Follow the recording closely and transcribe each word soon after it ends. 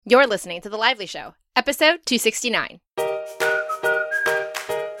You're listening to The Lively Show, episode 269.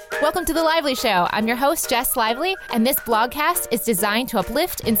 Welcome to The Lively Show. I'm your host, Jess Lively, and this blogcast is designed to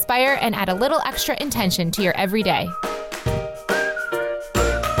uplift, inspire, and add a little extra intention to your everyday.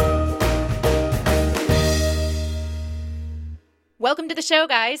 Welcome to the show,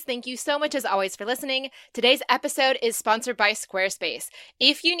 guys. Thank you so much, as always, for listening. Today's episode is sponsored by Squarespace.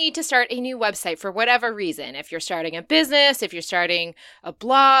 If you need to start a new website for whatever reason, if you're starting a business, if you're starting a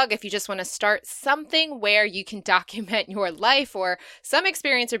blog, if you just want to start something where you can document your life or some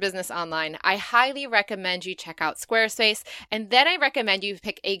experience or business online, I highly recommend you check out Squarespace. And then I recommend you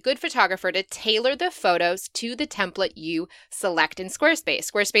pick a good photographer to tailor the photos to the template you select in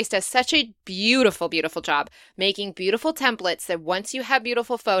Squarespace. Squarespace does such a beautiful, beautiful job making beautiful templates that once you have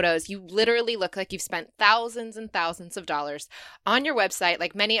beautiful photos, you literally look like you've spent thousands and thousands of dollars on your website,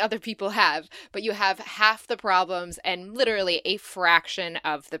 like many other people have, but you have half the problems and literally a fraction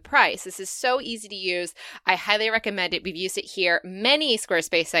of the price. This is so easy to use. I highly recommend it. We've used it here, many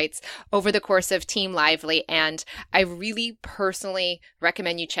Squarespace sites over the course of Team Lively, and I really personally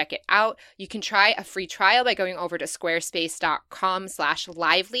recommend you check it out. You can try a free trial by going over to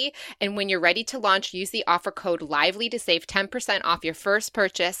squarespace.com/lively, and when you're ready to launch, use the offer code LIVELY to save 10% off your first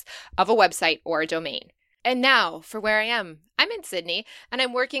purchase of a website or a domain. And now for where I am. I'm in Sydney, and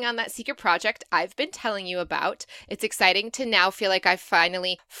I'm working on that secret project I've been telling you about. It's exciting to now feel like I've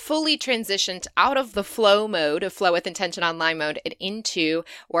finally fully transitioned out of the flow mode, of flow with intention online mode, and into,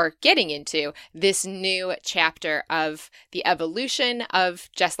 or getting into, this new chapter of the evolution of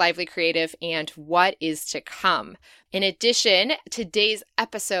Jess Lively Creative and what is to come. In addition, today's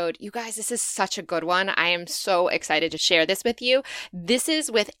episode, you guys, this is such a good one. I am so excited to share this with you. This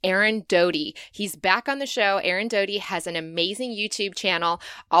is with Doughty. He's back on the show. Doughty has an amazing YouTube channel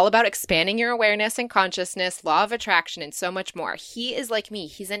all about expanding your awareness and consciousness, law of attraction, and so much more. He is like me.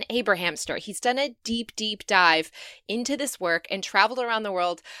 He's an Abrahamster. He's done a deep, deep dive into this work and traveled around the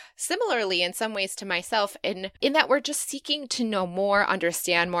world similarly in some ways to myself, in that we're just seeking to know more,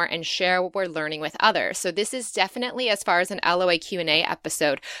 understand more, and share what we're learning with others. So this is definitely, as far as an LoA Q&A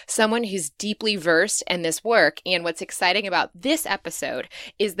episode, someone who's deeply versed in this work. And what's exciting about this episode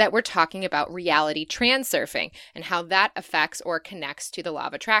is that we're talking about reality transurfing and how that affects or connects to the law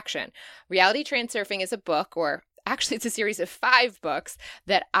of attraction. Reality transurfing is a book, or actually, it's a series of 5 books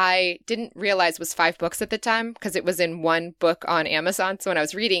that I didn't realize was 5 books at the time because it was in one book on Amazon. So when I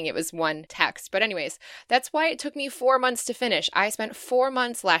was reading, it was one text. But anyways, that's why it took me 4 months to finish. I spent 4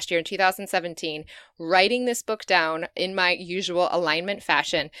 months last year in 2017 writing this book down in my usual alignment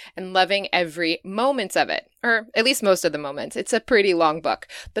fashion and loving every moment of it, or at least most of the moments. It's a pretty long book.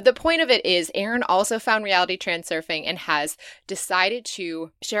 But the point of it is, Aaron also found reality transurfing and has decided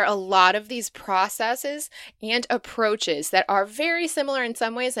to share a lot of these processes and approaches that are very similar in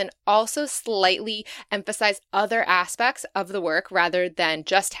some ways and also slightly emphasize other aspects of the work rather than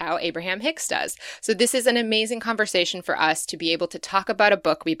just how Abraham Hicks does. So this is an amazing conversation for us to be able to talk about a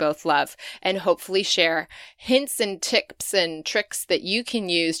book we both love and hopefully share hints and tips and tricks that you can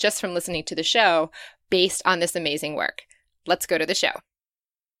use just from listening to the show based on this amazing work. Let's go to the show.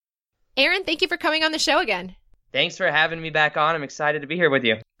 Aaron, thank you for coming on the show again. Thanks for having me back on. I'm excited to be here with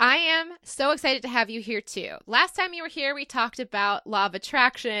you. I am so excited to have you here too. Last time you were here, we talked about law of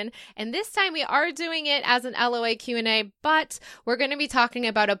attraction, and this time we are doing it as an LoA Q&A, but we're going to be talking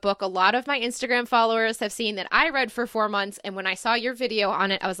about a book a lot of my Instagram followers have seen that I read for 4 months, and when I saw your video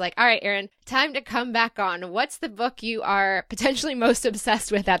on it, I was like, all right, Aaron, time to come back on. What's the book you are potentially most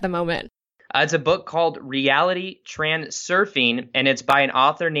obsessed with at the moment? It's a book called Reality Transurfing, and it's by an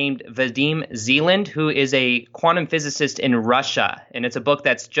author named Vadim Zeland, who is a quantum physicist in Russia. And it's a book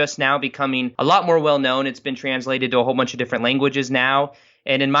that's just now becoming a lot more well-known. It's been translated to a whole bunch of different languages now.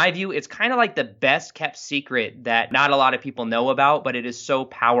 And in my view, it's kind of like the best kept secret that not a lot of people know about, but it is so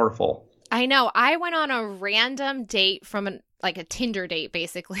powerful. I know. I went on a random date from a Tinder date,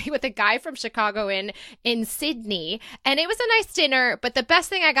 basically, with a guy from Chicago in Sydney. And it was a nice dinner. But the best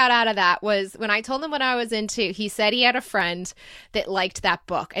thing I got out of that was when I told him what I was into, he said he had a friend that liked that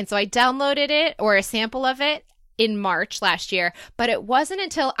book. And so I downloaded it, or a sample of it, in March last year. But it wasn't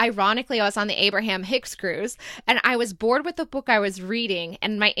until, ironically, I was on the Abraham Hicks cruise and I was bored with the book I was reading.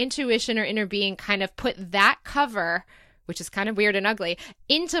 And my intuition or inner being kind of put that cover, which is kind of weird and ugly,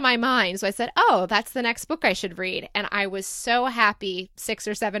 into my mind. So I said, oh, that's the next book I should read. And I was so happy 6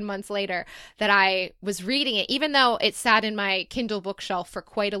 or 7 months later that I was reading it, even though it sat in my Kindle bookshelf for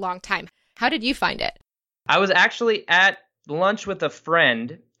quite a long time. How did you find it? I was actually at lunch with a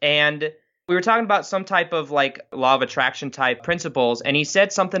friend, and we were talking about some type of law of attraction type principles, and he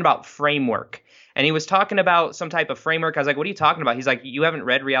said something about framework. And he was talking about some type of framework. I was like, what are you talking about? He's like, you haven't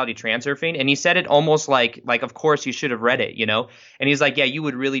read Reality Transurfing? And he said it almost like, of course you should have read it, you know? And he's like, yeah, you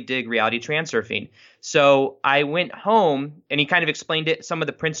would really dig Reality Transurfing. So I went home and he kind of explained some of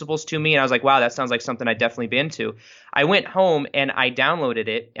the principles to me. And I was like, wow, that sounds like something I'd definitely be into. I went home and I downloaded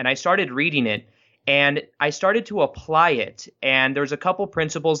it and I started reading it. And I started to apply it. And there's a couple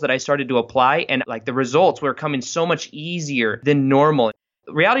principles that I started to apply. And like the results were coming so much easier than normal.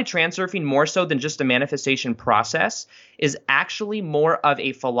 Reality transurfing, more so than just a manifestation process, is actually more of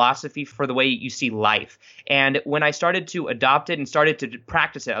a philosophy for the way you see life. And when I started to adopt it and started to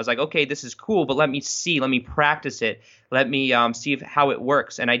practice it, I was like, okay, this is cool, but let me practice it. Let me see how it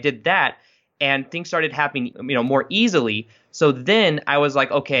works. And I did that. And things started happening, more easily. So then I was like,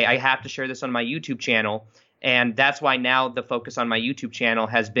 okay, I have to share this on my YouTube channel. And that's why now the focus on my YouTube channel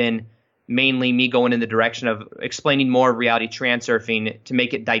has been mainly me going in the direction of explaining more reality transurfing to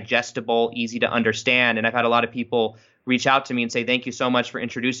make it digestible, easy to understand. And I've had a lot of people reach out to me and say, thank you so much for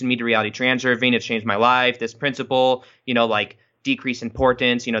introducing me to reality transurfing. It's changed my life. This principle, like decrease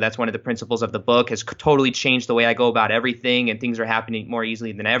importance, that's one of the principles of the book, has totally changed the way I go about everything, and things are happening more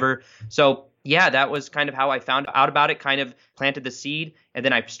easily than ever. So yeah, that was kind of how I found out about it, kind of planted the seed, and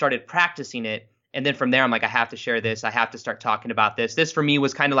then I started practicing it. And then from there, I'm like, I have to share this. I have to start talking about this. This for me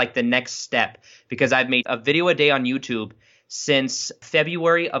was kind of like the next step, because I've made a video a day on YouTube since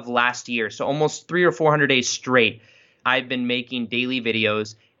February of last year. So almost 300 or 400 days straight, I've been making daily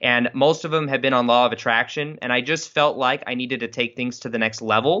videos, and most of them have been on law of attraction. And I just felt like I needed to take things to the next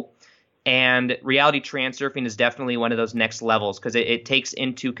level. And reality transurfing is definitely one of those next levels, because it takes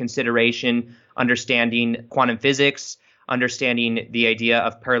into consideration understanding quantum physics, understanding the idea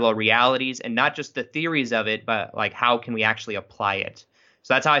of parallel realities, and not just the theories of it, but like how can we actually apply it.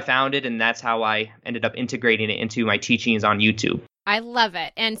 So that's how I found it, and that's how I ended up integrating it into my teachings on YouTube. I love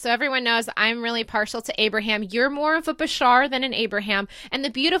it. And so everyone knows I'm really partial to Abraham. You're more of a Bashar than an Abraham. And the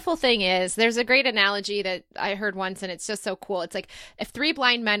beautiful thing is, there's a great analogy that I heard once, and it's just so cool. It's like if three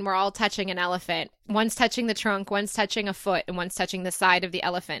blind men were all touching an elephant, one's touching the trunk, one's touching a foot, and one's touching the side of the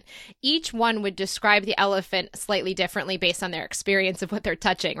elephant. Each one would describe the elephant slightly differently based on their experience of what they're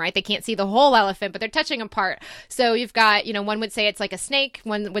touching, right? They can't see the whole elephant, but they're touching a part. So you've got, one would say it's like a snake,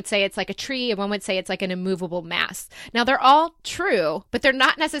 one would say it's like a tree, and one would say it's like an immovable mass. Now, they're all true, but they're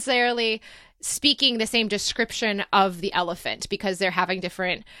not necessarily speaking the same description of the elephant, because they're having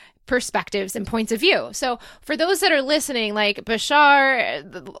different perspectives and points of view. So for those that are listening, like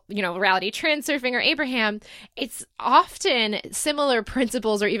Bashar, reality transurfing, or Abraham, it's often similar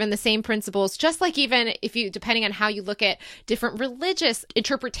principles or even the same principles, just like even if you, depending on how you look at different religious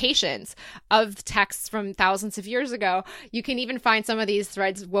interpretations of texts from thousands of years ago, you can even find some of these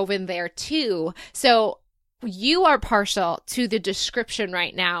threads woven there too. So you are partial to the description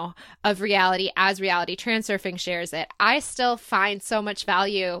right now of reality as reality transurfing shares it. I still find so much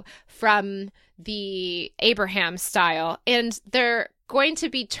value from the Abraham style, and they're going to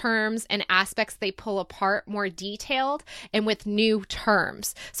be terms and aspects they pull apart more detailed and with new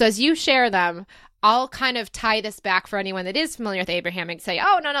terms. So as you share them, I'll kind of tie this back for anyone that is familiar with Abraham and say,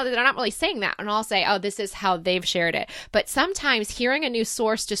 oh, no, they're not really saying that. And I'll say, oh, this is how they've shared it. But sometimes hearing a new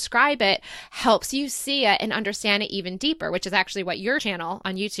source describe it helps you see it and understand it even deeper, which is actually what your channel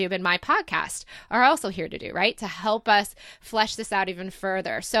on YouTube and my podcast are also here to do, right? To help us flesh this out even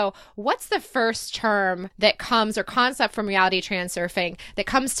further. So what's the first term that comes, or concept from reality transurfing that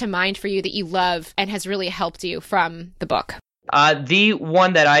comes to mind for you that you love and has really helped you from the book? The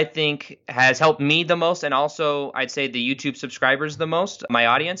one that I think has helped me the most, and also I'd say the YouTube subscribers the most, my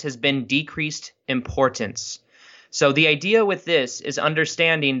audience, has been decreased importance. So the idea with this is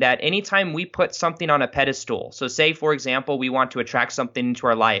understanding that anytime we put something on a pedestal, so say, for example, we want to attract something into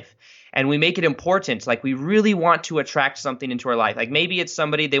our life, and we make it important, like we really want to attract something into our life. Like maybe it's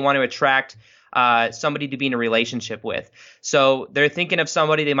somebody they want to attract somebody to be in a relationship with. So they're thinking of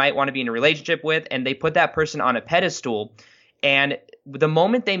somebody they might want to be in a relationship with, and they put that person on a pedestal. And the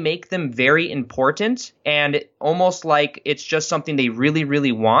moment they make them very important and almost like it's just something they really,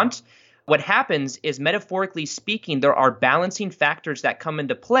 really want, what happens is, metaphorically speaking, there are balancing factors that come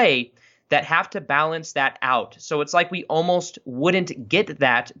into play that have to balance that out. So it's like we almost wouldn't get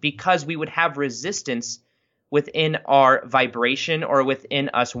that because we would have resistance within our vibration or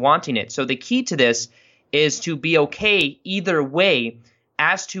within us wanting it. So the key to this is to be okay either way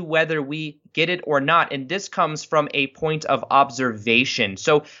as to whether we get it or not. And this comes from a point of observation.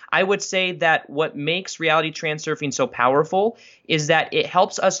 So I would say that what makes reality transurfing so powerful is that it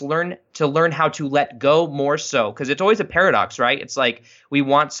helps us learn how to let go more so. Because it's always a paradox, right? It's like we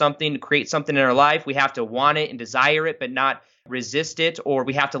want something, to create something in our life. We have to want it and desire it, but not resist it or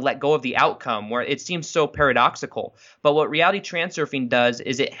we have to let go of the outcome, where it seems so paradoxical. But what reality transurfing does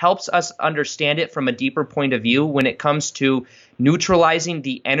is it helps us understand it from a deeper point of view when it comes to neutralizing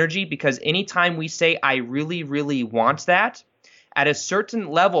the energy, because anytime we say, I really, really want that, at a certain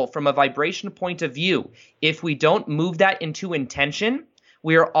level from a vibration point of view, if we don't move that into intention,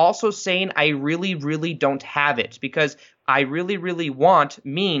 we are also saying, I really, really don't have it, because I really, really want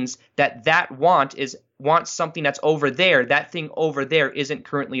means that wants something that's over there. That thing over there isn't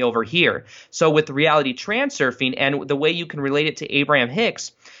currently over here. So with reality transurfing, and the way you can relate it to Abraham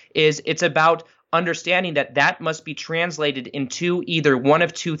Hicks is it's about understanding that must be translated into either one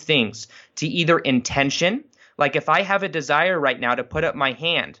of two things, to either intention. Like if I have a desire right now to put up my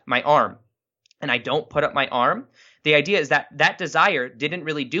arm, and I don't put up my arm, the idea is that desire didn't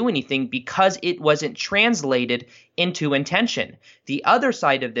really do anything because it wasn't translated into intention. The other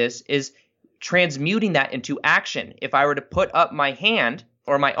side of this is transmuting that into action. If I were to put up my hand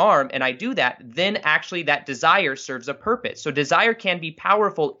or my arm and I do that, then actually that desire serves a purpose. So desire can be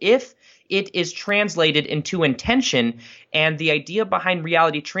powerful if it is translated into intention. And the idea behind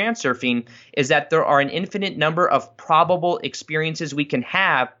reality transurfing is that there are an infinite number of probable experiences we can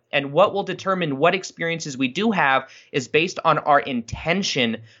have. And what will determine what experiences we do have is based on our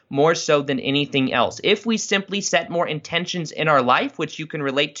intention more so than anything else. If we simply set more intentions in our life, which you can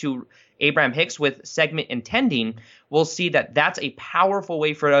relate to Abraham Hicks with segment intending, we'll see that that's a powerful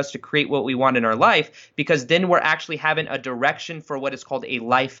way for us to create what we want in our life, because then we're actually having a direction for what is called a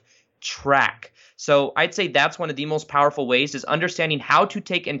life track. So I'd say that's one of the most powerful ways, is understanding how to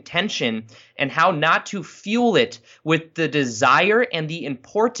take intention and how not to fuel it with the desire and the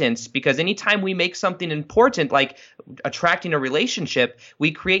importance, because anytime we make something important, like attracting a relationship,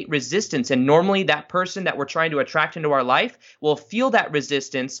 we create resistance. And normally that person that we're trying to attract into our life will feel that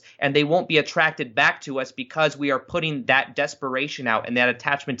resistance, and they won't be attracted back to us because we are putting that desperation out and that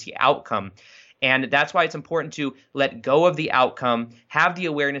attachment to outcome. And that's why it's important to let go of the outcome, have the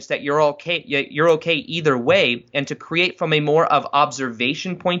awareness that you're okay either way, and to create from a more of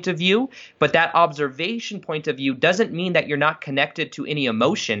observation point of view. But that observation point of view doesn't mean that you're not connected to any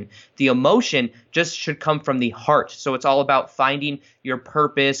emotion. The emotion just should come from the heart. So it's all about finding your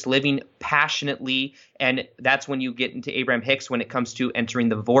purpose, living passionately, and that's when you get into Abraham Hicks when it comes to entering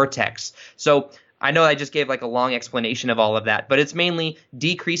the vortex. So I know I just gave like a long explanation of all of that, but it's mainly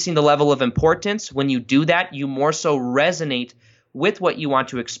decreasing the level of importance. When you do that, you more so resonate with what you want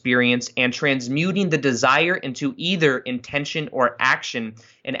to experience and transmuting the desire into either intention or action.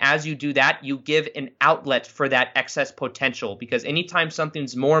 And as you do that, you give an outlet for that excess potential, because anytime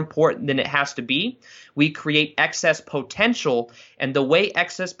something's more important than it has to be, we create excess potential. And the way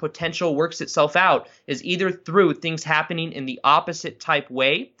excess potential works itself out is either through things happening in the opposite type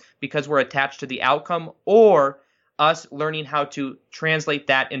way, because we're attached to the outcome, or us learning how to translate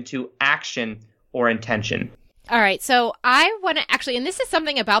that into action or intention. All right. So I want to actually, and this is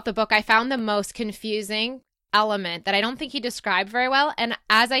something about the book I found the most confusing element that I don't think he described very well. And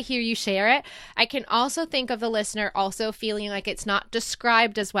as I hear you share it, I can also think of the listener also feeling like it's not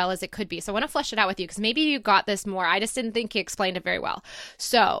described as well as it could be. So I want to flesh it out with you, because maybe you got this more. I just didn't think he explained it very well.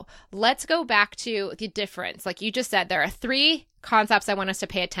 So let's go back to the difference. Like you just said, there are three concepts I want us to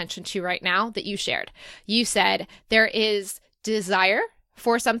pay attention to right now that you shared. You said there is desire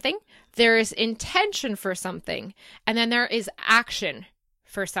for something, there is intention for something, and then there is action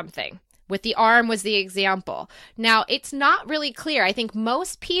for something. With the arm was the example. Now, it's not really clear. I think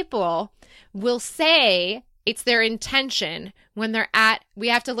most people will say it's their intention when they're we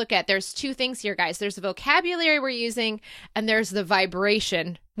have to look at, there's two things here, guys. There's the vocabulary we're using, and there's the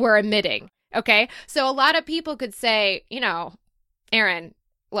vibration we're emitting. Okay? So a lot of people could say, Aaron,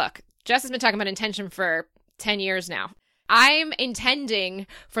 look, Jess has been talking about intention for 10 years now. I'm intending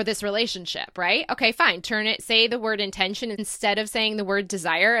for this relationship, right? Okay, fine. Say the word intention instead of saying the word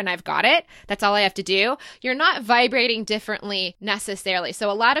desire, and I've got it. That's all I have to do. You're not vibrating differently necessarily. So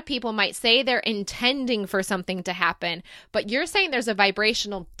a lot of people might say they're intending for something to happen, but you're saying there's a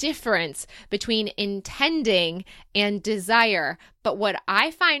vibrational difference between intending and desire. But what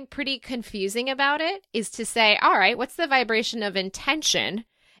I find pretty confusing about it is to say, all right, what's the vibration of intention?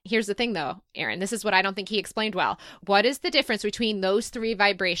 Here's the thing though, Aaron, this is what I don't think he explained well. What is the difference between those three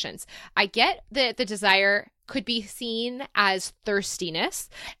vibrations? I get that the desire could be seen as thirstiness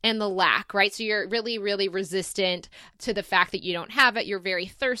and the lack, right? So you're really, really resistant to the fact that you don't have it. You're very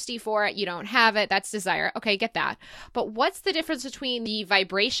thirsty for it. You don't have it. That's desire. Okay, get that. But what's the difference between the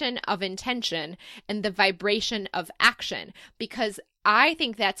vibration of intention and the vibration of action? Because I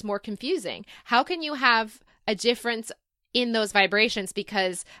think that's more confusing. How can you have a difference in those vibrations,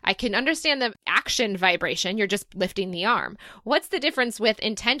 because I can understand the action vibration. You're just lifting the arm. What's the difference with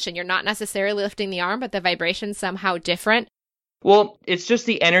intention? You're not necessarily lifting the arm, but the vibration's somehow different. Well, it's just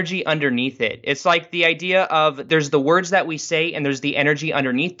the energy underneath it. It's like the idea of there's the words that we say and there's the energy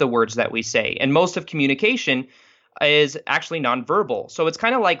underneath the words that we say. And most of communication is actually nonverbal. So it's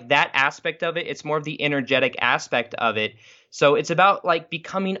kind of like that aspect of it. It's more of the energetic aspect of it. So it's about like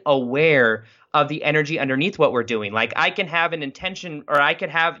becoming aware of the energy underneath what we're doing. Like I can have an intention, or I could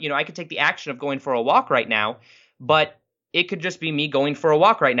have, I could take the action of going for a walk right now, but it could just be me going for a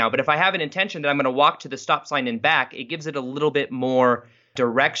walk right now. But if I have an intention that I'm going to walk to the stop sign and back, it gives it a little bit more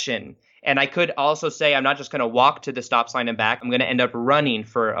direction. And I could also say I'm not just going to walk to the stop sign and back. I'm going to end up running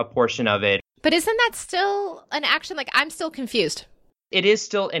for a portion of it. But isn't that still an action? Like, I'm still confused. It is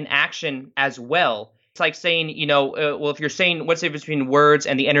still an action as well. It's like saying, well, if you're saying what's the difference between words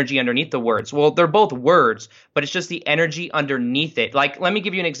and the energy underneath the words? Well, they're both words, but it's just the energy underneath it. Like, let me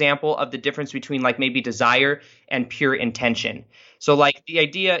give you an example of the difference between like maybe desire and pure intention. So like the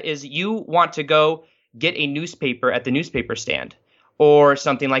idea is you want to go get a newspaper at the newspaper stand or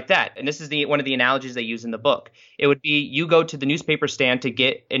something like that. And this is one of the analogies they use in the book. It would be you go to the newspaper stand to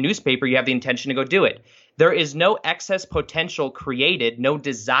get a newspaper. You have the intention to go do it. There is no excess potential created, no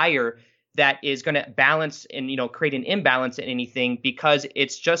desire that is going to balance and, create an imbalance in anything, because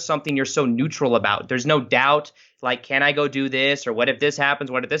it's just something you're so neutral about. There's no doubt, like, can I go do this? Or what if this happens?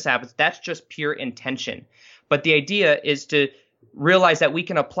 What if this happens? That's just pure intention. But the idea is to realize that we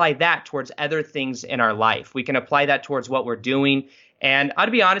can apply that towards other things in our life. We can apply that towards what we're doing. And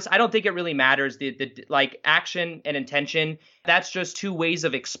to be honest, I don't think it really matters. The like action and intention, that's just two ways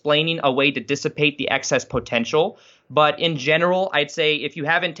of explaining a way to dissipate the excess potential. But in general, I'd say if you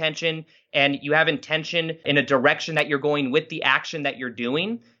have intention and you have intention in a direction that you're going with the action that you're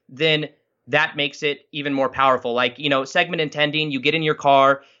doing, then that makes it even more powerful. Like, segment intending, you get in your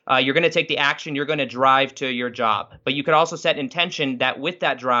car, you're going to take the action, you're going to drive to your job. But you could also set intention that with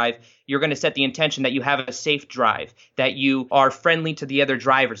that drive, you're going to set the intention that you have a safe drive, that you are friendly to the other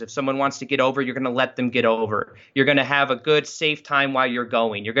drivers. If someone wants to get over, you're going to let them get over. You're going to have a good, safe time while you're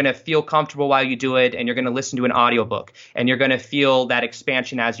going. You're going to feel comfortable while you do it, and you're going to listen to an audiobook, and you're going to feel that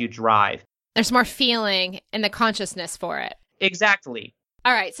expansion as you drive. There's more feeling and the consciousness for it. Exactly.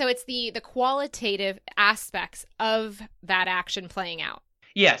 All right. So it's the qualitative aspects of that action playing out.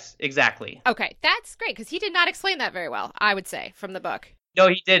 Yes, exactly. Okay. That's great, because he did not explain that very well, I would say, from the book. No,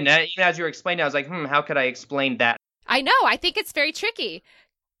 he didn't. Even as you were explaining, I was like, how could I explain that? I know. I think it's very tricky.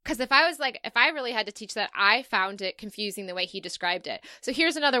 Because if I really had to teach that, I found it confusing the way he described it. So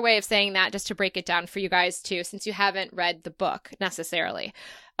here's another way of saying that, just to break it down for you guys too, since you haven't read the book necessarily.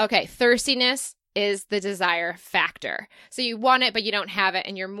 Okay, thirstiness is the desire factor. So you want it, but you don't have it,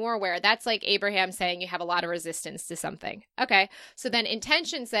 and you're more aware. That's like Abraham saying you have a lot of resistance to something. Okay, so then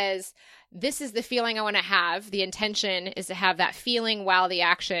intention says, this is the feeling I want to have. The intention is to have that feeling while the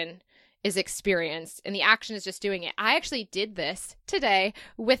action is experienced, and the action is just doing it. I actually did this today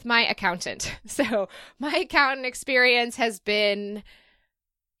with my accountant. So my accountant experience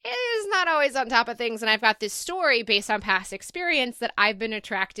is not always on top of things, and I've got this story based on past experience that I've been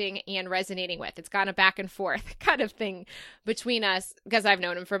attracting and resonating with. It's gone a back and forth kind of thing between us, because I've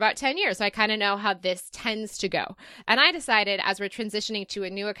known him for about 10 years, so I kind of know how this tends to go. And I decided, as we're transitioning to a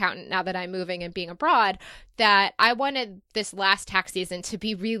new accountant now that I'm moving and being abroad, that I wanted this last tax season to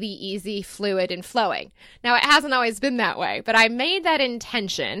be really easy, fluid, and flowing. Now, it hasn't always been that way, but I made that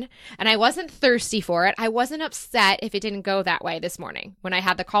intention, and I wasn't thirsty for it. I wasn't upset if it didn't go that way this morning when I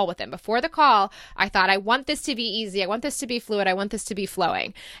had the call with him. Before the call, I thought, I want this to be easy. I want this to be fluid. I want this to be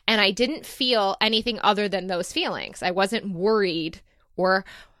flowing. And I didn't feel anything other than those feelings. I wasn't worried or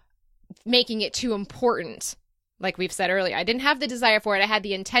making it too important. Like we've said earlier, I didn't have the desire for it. I had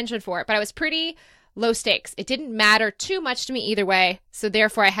the intention for it, but I was pretty low stakes. It didn't matter too much to me either way. So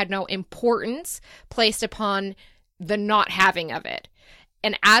therefore, I had no importance placed upon the not having of it.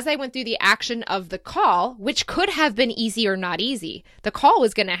 And as I went through the action of the call, which could have been easy or not easy, the call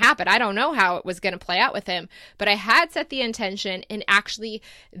was going to happen. I don't know how it was going to play out with him, but I had set the intention, and actually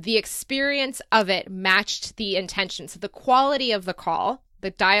the experience of it matched the intention. So the quality of the call,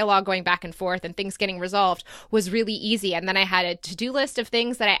 the dialogue going back and forth and things getting resolved, was really easy. And then I had a to-do list of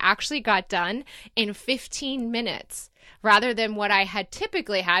things that I actually got done in 15 minutes. Rather than what I had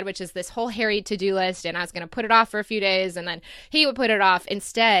typically had, which is this whole harried to-do list, and I was going to put it off for a few days, and then he would put it off.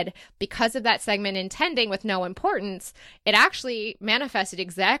 Instead, because of that segment intending with no importance, it actually manifested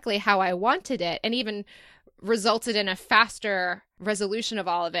exactly how I wanted it, and even resulted in a faster resolution of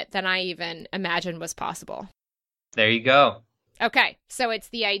all of it than I even imagined was possible. There you go. Okay, so it's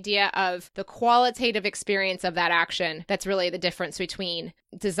the idea of the qualitative experience of that action that's really the difference between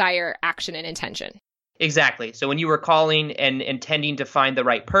desire, action, and intention. Exactly. So when you were calling and intending to find the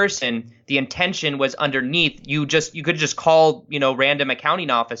right person, the intention was underneath. You could just call, random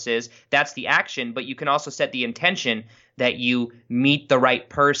accounting offices. That's the action, but you can also set the intention that you meet the right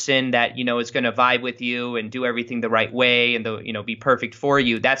person that, is going to vibe with you and do everything the right way and be perfect for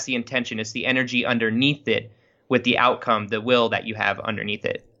you. That's the intention. It's the energy underneath it with the outcome, the will that you have underneath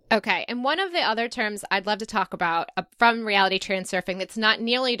it. Okay. And one of the other terms I'd love to talk about from reality transurfing that's not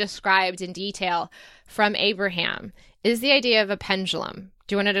nearly described in detail from Abraham is the idea of a pendulum.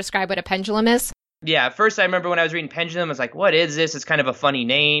 Do you want to describe what a pendulum is? Yeah. At first, I remember when I was reading pendulum, I was like, what is this? It's kind of a funny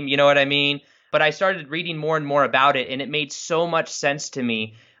name. You know what I mean? But I started reading more and more about it, and it made so much sense to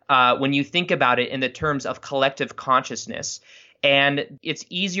me when you think about it in the terms of collective consciousness. And it's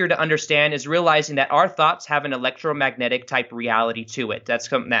easier to understand is realizing that our thoughts have an electromagnetic type reality to it. That's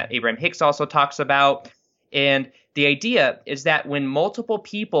something that Abraham Hicks also talks about. And the idea is that when multiple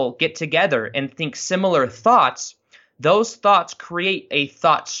people get together and think similar thoughts, those thoughts create a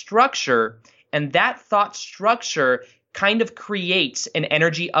thought structure, and that thought structure kind of creates an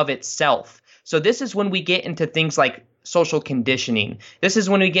energy of itself. So this is when we get into things like social conditioning. This is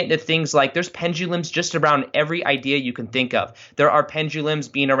when we get into things like there's pendulums just around every idea you can think of. There are pendulums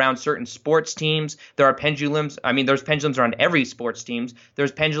being around certain sports teams. There's pendulums around every sports teams.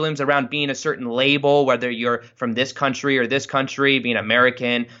 There's pendulums around being a certain label, whether you're from this country, being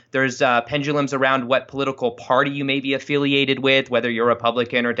American. There's pendulums around what political party you may be affiliated with, whether you're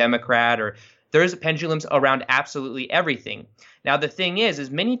Republican or Democrat, or there's pendulums around absolutely everything. Now, the thing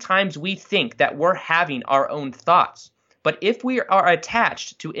is many times we think that we're having our own thoughts. But if we are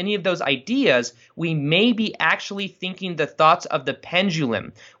attached to any of those ideas, we may be actually thinking the thoughts of the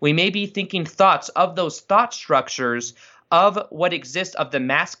pendulum. We may be thinking thoughts of those thought structures of what exists of the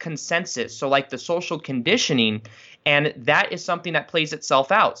mass consensus. So like the social conditioning, and that is something that plays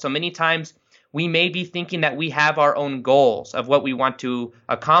itself out. So many times we may be thinking that we have our own goals of what we want to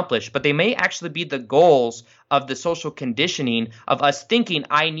accomplish, but they may actually be the goals of the social conditioning of us thinking,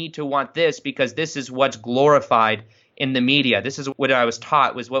 I need to want this because this is what's glorified in the media. This is what I was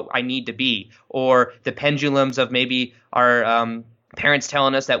taught was what I need to be. Or the pendulums of maybe our parents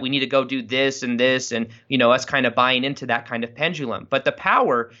telling us that we need to go do this and us kind of buying into that kind of pendulum. But the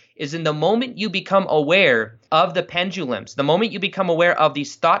power is in the moment you become aware of the pendulums, the moment you become aware of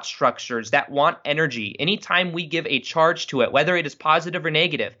these thought structures that want energy. Anytime we give a charge to it, whether it is positive or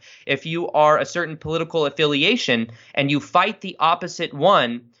negative, if you are a certain political affiliation and you fight the opposite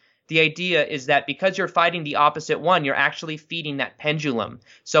one, the idea is that because you're fighting the opposite one, you're actually feeding that pendulum.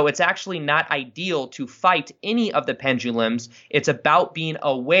 So it's actually not ideal to fight any of the pendulums. It's about being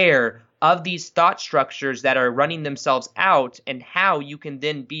aware of these thought structures that are running themselves out and how you can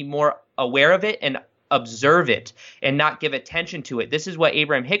then be more aware of it and observe it and not give attention to it. This is what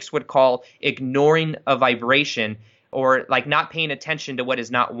Abraham Hicks would call ignoring a vibration, or like not paying attention to what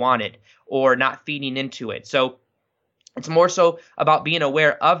is not wanted or not feeding into it. So it's more so about being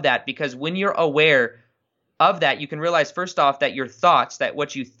aware of that, because when you're aware of that, you can realize first off that your thoughts, that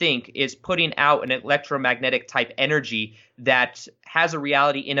what you think is putting out an electromagnetic type energy that has a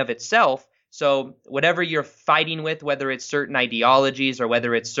reality in of itself. So whatever you're fighting with, whether it's certain ideologies or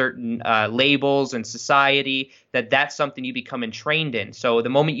whether it's certain labels in society, that's something you become entrained in. So the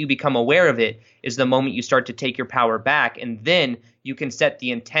moment you become aware of it is the moment you start to take your power back, and then you can set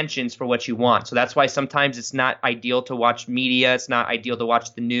the intentions for what you want. So that's why sometimes it's not ideal to watch media. It's not ideal to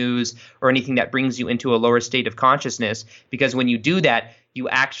watch the news or anything that brings you into a lower state of consciousness, because when you do that, you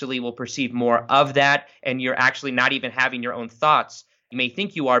actually will perceive more of that, and you're actually not even having your own thoughts. You may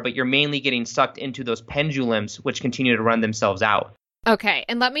think you are, but you're mainly getting sucked into those pendulums, which continue to run themselves out. Okay,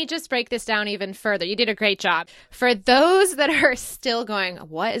 and let me just break this down even further. You did a great job. For those that are still going,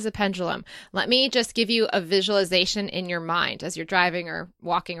 what is a pendulum? Let me just give you a visualization in your mind as you're driving or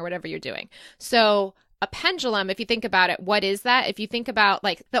walking or whatever you're doing. So a pendulum, if you think about it, what is that? If you think about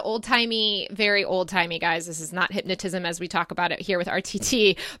like the old-timey, very old-timey, guys, this is not hypnotism as we talk about it here with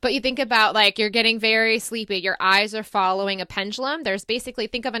RTT, but you think about like you're getting very sleepy, your eyes are following a pendulum. There's basically,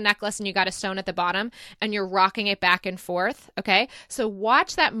 think of a necklace and you got a stone at the bottom and you're rocking it back and forth, okay? So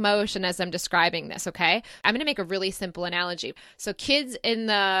watch that motion as I'm describing this, okay? I'm going to make a really simple analogy. So kids in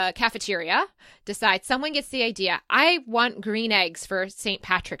the cafeteria decide, someone gets the idea, I want green eggs for St.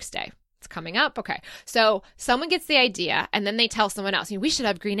 Patrick's Day. It's coming up. Okay. So someone gets the idea and then they tell someone else, we should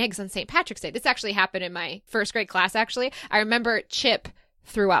have green eggs on St. Patrick's Day. This actually happened in my first grade class, actually. I remember Chip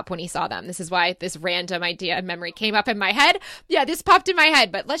threw up when he saw them. This is why this random idea and memory came up in my head. Yeah, this popped in my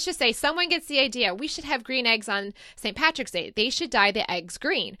head. But let's just say someone gets the idea. We should have green eggs on St. Patrick's Day. They should dye the eggs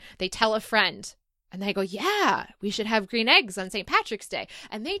green. They tell a friend. And they go, yeah, we should have green eggs on St. Patrick's Day.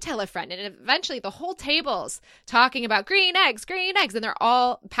 And they tell a friend. And eventually the whole table's talking about green eggs. And they're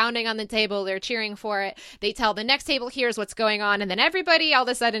all pounding on the table. They're cheering for it. They tell the next table, here's what's going on. And then everybody all of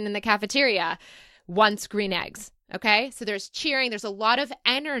a sudden in the cafeteria wants green eggs. Okay, so there's cheering. There's a lot of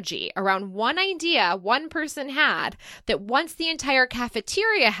energy around one idea one person had that once the entire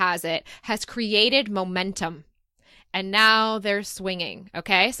cafeteria has it, has created momentum. And now they're swinging.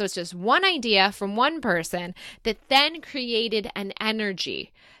 Okay, so it's just one idea from one person that then created an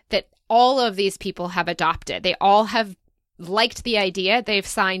energy that all of these people have adopted. They all have liked the idea. They've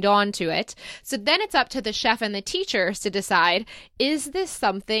signed on to it. So then it's up to the chef and the teachers to decide, is this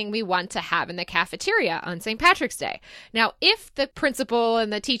something we want to have in the cafeteria on St. Patrick's Day? Now, if the principal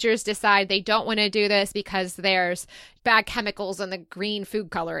and the teachers decide they don't want to do this because there's bad chemicals in the green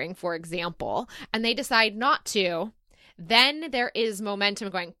food coloring, for example, and they decide not to, then there is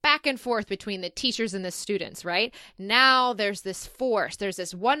momentum going back and forth between the teachers and the students, right? Now there's this force. There's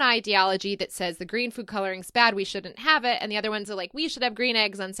this one ideology that says the green food coloring's bad, we shouldn't have it. And the other ones are like, we should have green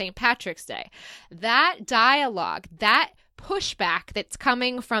eggs on St. Patrick's Day. That dialogue, that pushback that's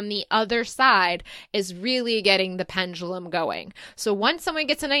coming from the other side is really getting the pendulum going. So once someone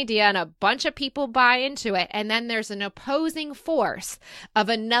gets an idea and a bunch of people buy into it, and then there's an opposing force of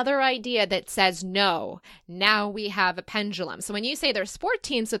another idea that says no, now we have a pendulum. So when you say there's sport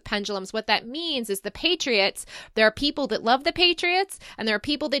teams with pendulums, what that means is the Patriots, there are people that love the Patriots and there are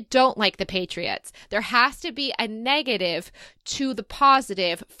people that don't like the Patriots. There has to be a negative to the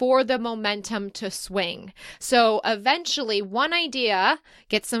positive for the momentum to swing. So eventually one idea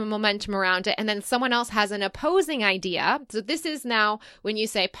gets some momentum around it and then someone else has an opposing idea. So this is now when you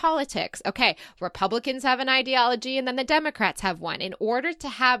say politics, okay, Republicans have an ideology and then the Democrats have one. In order to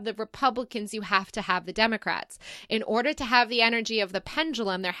have the Republicans, you have to have the Democrats. In order to have the energy of the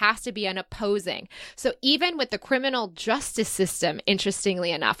pendulum, there has to be an opposing. So even with the criminal justice system,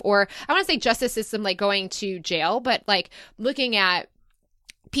 interestingly enough, or I want to say justice system like going to jail, but like looking at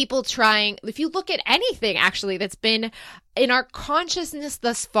people trying, if you look at anything actually that's been in our consciousness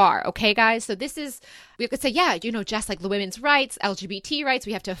thus far, okay, guys? So this is, we could say, yeah, you know, just like the women's rights, LGBT rights,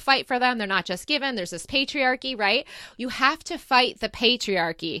 we have to fight for them. They're not just given. There's this patriarchy, right? You have to fight the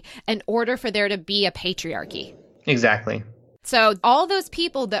patriarchy in order for there to be a patriarchy. Exactly. So all those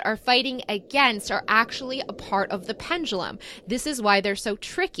people that are fighting against are actually a part of the pendulum. This is why they're so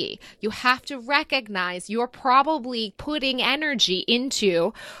tricky. You have to recognize you're probably putting energy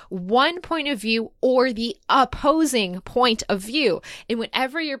into one point of view or the opposing point of view. And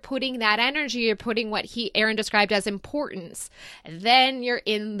whenever you're putting that energy, you're putting what Aaron described as importance, then you're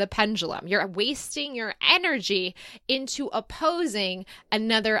in the pendulum. You're wasting your energy into opposing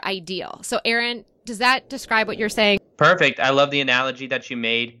another ideal. So Aaron, does that describe what you're saying? Perfect. I love the analogy that you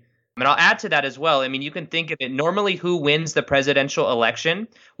made. And I'll add to that as well. I mean, you can think of it. Normally, who wins the presidential election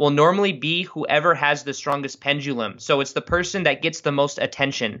will normally be whoever has the strongest pendulum. So it's the person that gets the most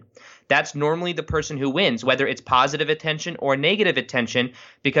attention. That's normally the person who wins, whether it's positive attention or negative attention,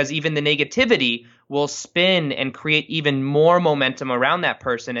 because even the negativity will spin and create even more momentum around that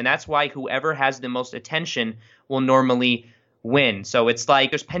person. And that's why whoever has the most attention will normally win. So it's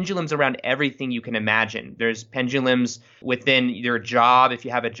like there's pendulums around everything you can imagine. There's pendulums within your job if you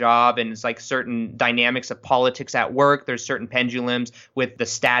have a job, and it's like certain dynamics of politics at work. There's certain pendulums with the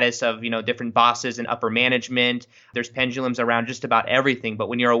status of, you know, different bosses and upper management. There's pendulums around just about everything. But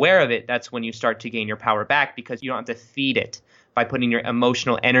when you're aware of it, that's when you start to gain your power back, because you don't have to feed it by putting your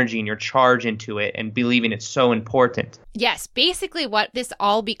emotional energy and your charge into it and believing it's so important. Yes, basically what this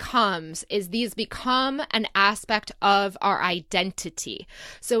all becomes is these become an aspect of our identity.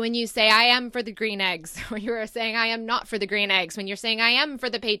 So when you say, I am for the green eggs, or you're saying, I am not for the green eggs, when you're saying, I am for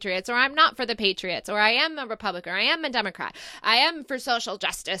the Patriots, or I'm not for the Patriots, or I am a Republican, or I am a Democrat, I am for social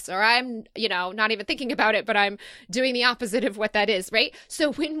justice, or I'm, you know, not even thinking about it, but I'm doing the opposite of what that is, right?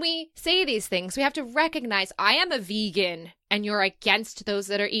 So when we say these things, we have to recognize, I am a vegan, and you're against those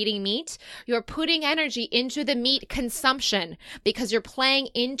that are eating meat, you're putting energy into the meat consumption because you're playing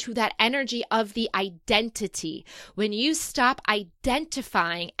into that energy of the identity. When you stop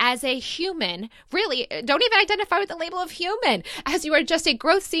identifying as a human, really, don't even identify with the label of human, as you are just a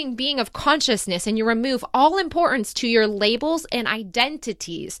growth-seeing being of consciousness, and you remove all importance to your labels and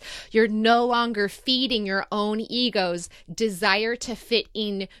identities, you're no longer feeding your own ego's desire to fit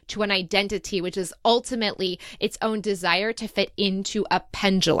into an identity, which is ultimately its own desire to fit into a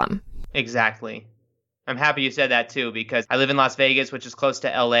pendulum. Exactly. I'm happy you said that too, because I live in Las Vegas, which is close to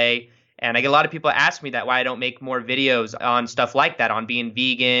LA. And I get a lot of people ask me that why I don't make more videos on stuff like that, on being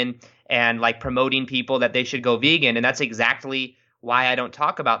vegan and like promoting people that they should go vegan. And that's exactly why I don't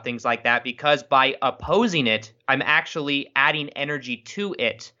talk about things like that, because by opposing it, I'm actually adding energy to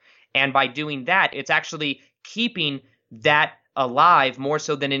it. And by doing that, it's actually keeping that alive more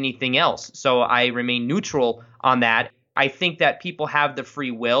so than anything else. So I remain neutral on that. I think that people have the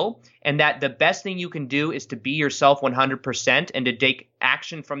free will, and that the best thing you can do is to be yourself 100% and to take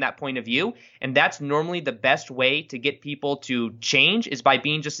action from that point of view. And that's normally the best way to get people to change, is by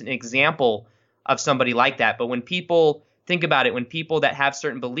being just an example of somebody like that. But when people think about it, when people that have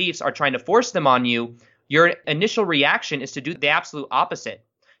certain beliefs are trying to force them on you, your initial reaction is to do the absolute opposite.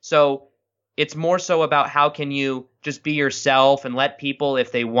 So it's more so about how can you just be yourself and let people,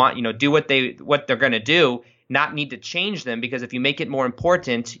 if they want, do what they're going to do, not need to change them. Because if you make it more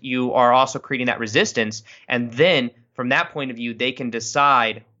important, you are also creating that resistance. And then from that point of view, they can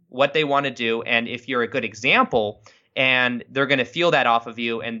decide what they want to do. And if you're a good example, and they're going to feel that off of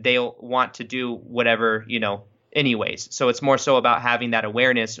you, and they'll want to do whatever, anyways. So it's more so about having that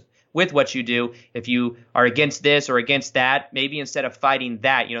awareness with what you do. If you are against this or against that, maybe instead of fighting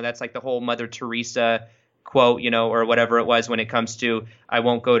that, that's like the whole Mother Teresa quote, or whatever it was when it comes to, I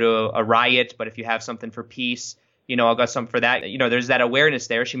won't go to a riot, but if you have something for peace, I'll go something for that. There's that awareness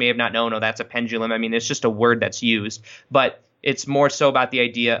there. She may have not known, oh, that's a pendulum. I mean, it's just a word that's used, but it's more so about the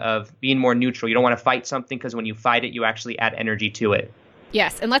idea of being more neutral. You don't want to fight something, because when you fight it, you actually add energy to it.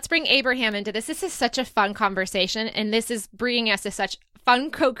 Yes. And let's bring Abraham into this. This is such a fun conversation, and this is bringing us to such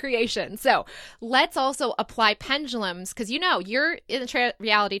fun co-creation. So let's also apply pendulums, because you're in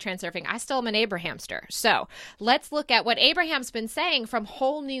reality transurfing. I still am an Abrahamster. So let's look at what Abraham's been saying from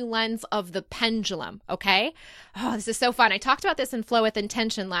whole new lens of the pendulum. Okay. Oh, this is so fun. I talked about this in Flow with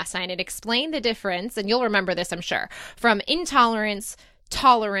Intention last night. It explained the difference, and you'll remember this, I'm sure, from intolerance,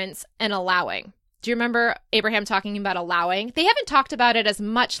 tolerance, and allowing. Do you remember Abraham talking about allowing? They haven't talked about it as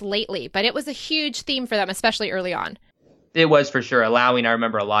much lately, but it was a huge theme for them, especially early on. It was for sure. Allowing, I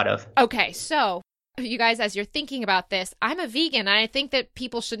remember a lot of. Okay, so you guys, as you're thinking about this, I'm a vegan, and I think that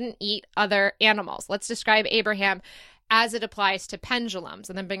people shouldn't eat other animals. Let's describe Abraham as it applies to pendulums,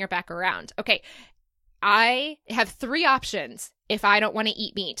 and then bring it back around. Okay, I have 3 options if I don't want to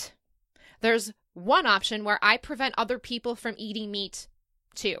eat meat. There's one option where I prevent other people from eating meat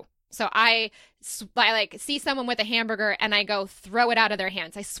too. So I like see someone with a hamburger and I go throw it out of their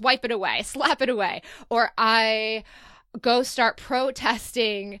hands. I swipe it away, slap it away. Or I go start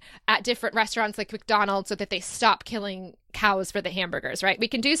protesting at different restaurants like McDonald's so that they stop killing cows for the hamburgers, right? We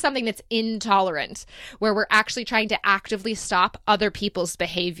can do something that's intolerant, where we're actually trying to actively stop other people's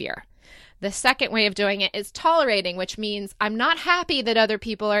behavior. The second way of doing it is tolerating, which means I'm not happy that other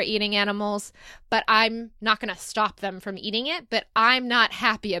people are eating animals, but I'm not going to stop them from eating it, but I'm not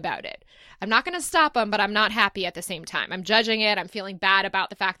happy about it. I'm not going to stop them, but I'm not happy at the same time. I'm judging it. I'm feeling bad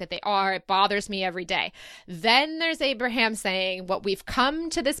about the fact that they are. It bothers me every day. Then there's Abraham saying, what we've come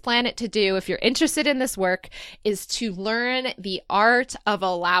to this planet to do, if you're interested in this work, is to learn the art of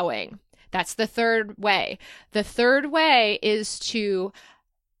allowing. That's the third way. The third way is to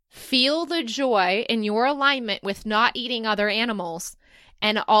feel the joy in your alignment with not eating other animals,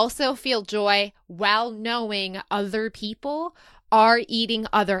 and also feel joy while knowing other people are eating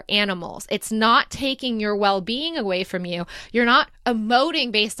other animals. It's not taking your well-being away from you. You're not emoting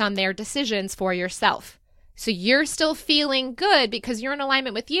based on their decisions for yourself. So you're still feeling good because you're in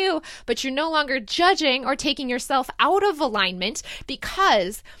alignment with you, but you're no longer judging or taking yourself out of alignment,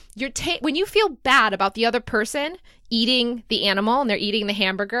 because when you feel bad about the other person eating the animal and they're eating the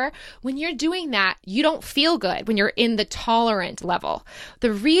hamburger, when you're doing that, you don't feel good when you're in the tolerant level.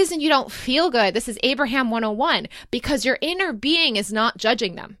 The reason you don't feel good, this is Abraham 101, because your inner being is not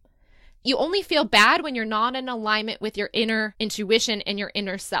judging them. You only feel bad when you're not in alignment with your inner intuition and your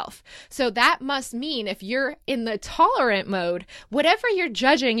inner self. So that must mean if you're in the tolerant mode, whatever you're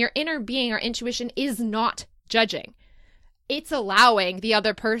judging, your inner being or intuition is not judging. It's allowing the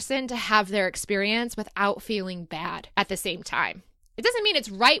other person to have their experience without feeling bad at the same time. It doesn't mean it's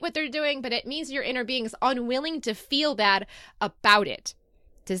right what they're doing, but it means your inner being is unwilling to feel bad about it.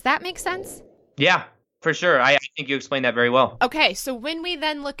 Does that make sense? Yeah. For sure. I think you explained that very well. Okay, so when we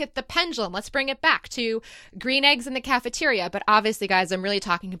then look at the pendulum, let's bring it back to green eggs in the cafeteria. But obviously, guys, I'm really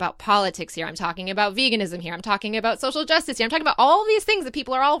talking about politics here. I'm talking about veganism here. I'm talking about social justice here. I'm talking about all these things that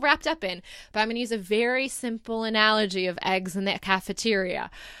people are all wrapped up in. But I'm going to use a very simple analogy of eggs in the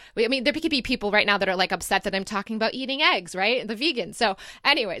cafeteria. I mean, there could be people right now that are like upset that I'm talking about eating eggs, right? The vegans. So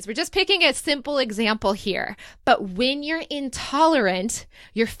anyways, we're just picking a simple example here. But when you're intolerant,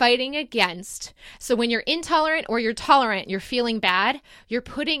 you're fighting against. So when when you're intolerant or you're tolerant, you're feeling bad, you're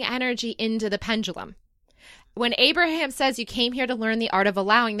putting energy into the pendulum. When Abraham says you came here to learn the art of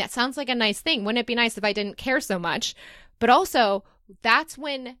allowing, that sounds like a nice thing. Wouldn't it be nice if I didn't care so much? But also, that's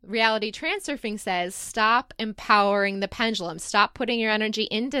when reality transurfing says, stop empowering the pendulum. Stop putting your energy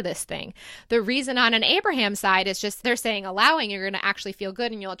into this thing. The reason on an Abraham side is just they're saying allowing, you're going to actually feel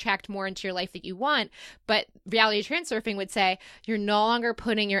good and you'll attract more into your life that you want. But reality transurfing would say you're no longer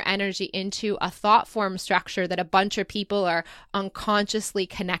putting your energy into a thought form structure that a bunch of people are unconsciously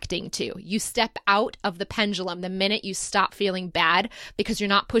connecting to. You step out of the pendulum the minute you stop feeling bad because you're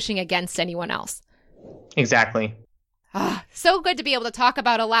not pushing against anyone else. Exactly. So good to be able to talk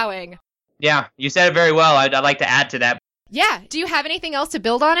about allowing. Yeah, you said it very well. I'd like to add to that. Yeah. Do you have anything else to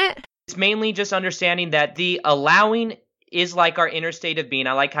build on it? It's mainly just understanding that the allowing is like our inner state of being.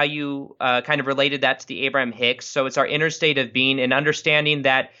 I like how you kind of related that to the Abraham Hicks. So it's our inner state of being, and understanding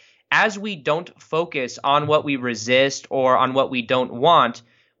that as we don't focus on what we resist or on what we don't want,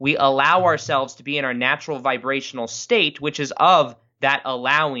 we allow ourselves to be in our natural vibrational state, which is of that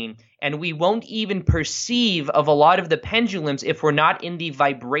allowing. And we won't even perceive of a lot of the pendulums if we're not in the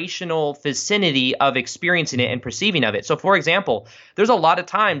vibrational vicinity of experiencing it and perceiving of it. So for example, there's a lot of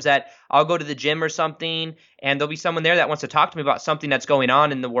times that I'll go to the gym or something and there'll be someone there that wants to talk to me about something that's going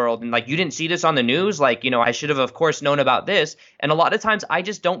on in the world. And like, you didn't see this on the news? Like, I should have, of course, known about this. And a lot of times I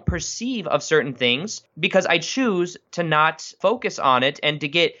just don't perceive of certain things because I choose to not focus on it and to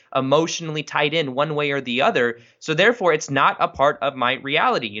get emotionally tied in one way or the other. So therefore, it's not a part of my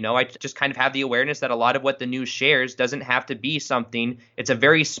reality. I just kind of have the awareness that a lot of what the news shares doesn't have to be something. It's a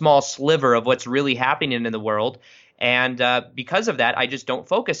very small sliver of what's really happening in the world. And because of that, I just don't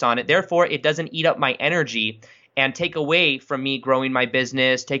focus on it. Therefore, it doesn't eat up my energy and take away from me growing my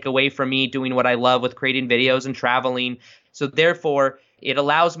business, take away from me doing what I love with creating videos and traveling. So therefore, it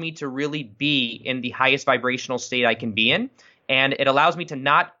allows me to really be in the highest vibrational state I can be in. And it allows me to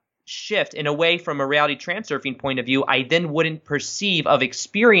not shift in a way from a reality transurfing point of view. I then wouldn't perceive of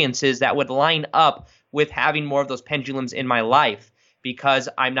experiences that would line up with having more of those pendulums in my life, because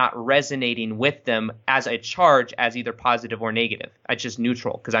I'm not resonating with them as a charge as either positive or negative. It's just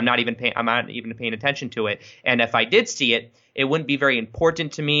neutral because I'm not even paying attention to it. And if I did see it, it wouldn't be very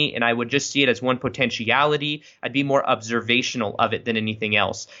important to me, and I would just see it as one potentiality. I'd be more observational of it than anything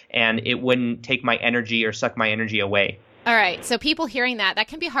else, and it wouldn't take my energy or suck my energy away. All right. So people hearing that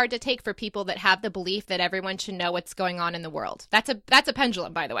can be hard to take for people that have the belief that everyone should know what's going on in the world. That's a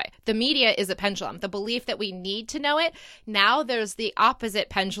pendulum, by the way. The media is a pendulum. The belief that we need to know it. Now there's the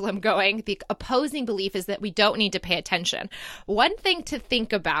opposite pendulum going. The opposing belief is that we don't need to pay attention. One thing to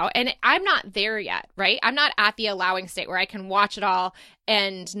think about, and I'm not there yet, right? I'm not at the allowing state where I can watch it all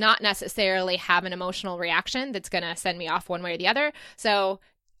and not necessarily have an emotional reaction that's going to send me off one way or the other. So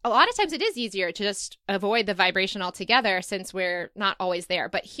a lot of times it is easier to just avoid the vibration altogether since we're not always there.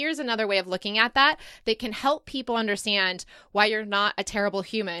 But here's another way of looking at that can help people understand why you're not a terrible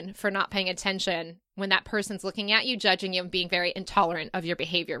human for not paying attention when that person's looking at you, judging you, and being very intolerant of your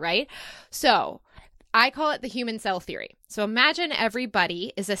behavior, right? So I call it the human cell theory. So imagine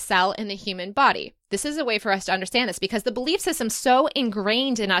everybody is a cell in the human body. This is a way for us to understand this because the belief system's so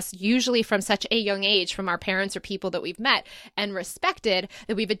ingrained in us, usually from such a young age, from our parents or people that we've met and respected,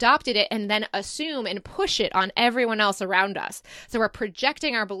 that we've adopted it and then assume and push it on everyone else around us. So we're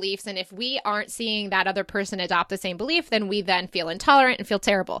projecting our beliefs, and if we aren't seeing that other person adopt the same belief, then we then feel intolerant and feel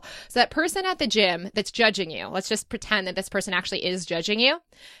terrible. So that person at the gym that's judging you, let's just pretend that this person actually is judging you.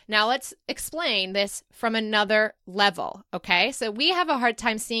 Now let's explain this from another level. Okay, so we have a hard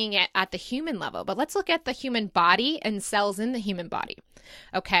time seeing it at the human level, but let's look at the human body and cells in the human body.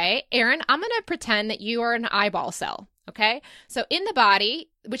 Okay, Aaron, I'm going to pretend that you are an eyeball cell. Okay, so in the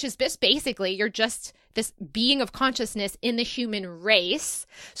body, which is just basically, you're just this being of consciousness in the human race.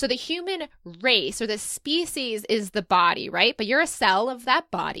 So the human race or the species is the body, right? But you're a cell of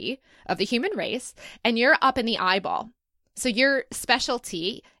that body, of the human race, and you're up in the eyeball. So your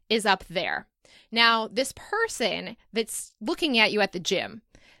specialty is up there. Now, this person that's looking at you at the gym,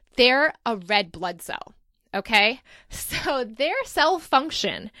 they're a red blood cell, okay? So their cell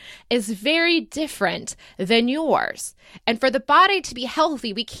function is very different than yours. And for the body to be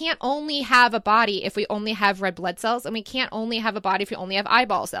healthy, we can't only have a body if we only have red blood cells, and we can't only have a body if we only have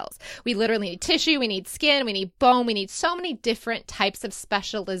eyeball cells. We literally need tissue, we need skin, we need bone, we need so many different types of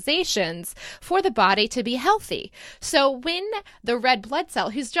specializations for the body to be healthy. So when the red blood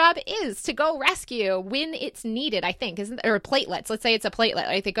cell, whose job is to go rescue when it's needed, I think, isn't there, or platelets, let's say it's a platelet,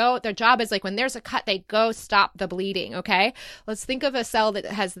 like their job is like when there's a cut, they go stop the bleeding, okay? Let's think of a cell that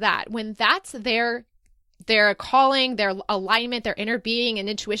has that. When that's their their calling, their alignment, their inner being and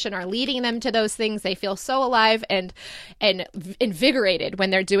intuition are leading them to those things. They feel so alive and invigorated when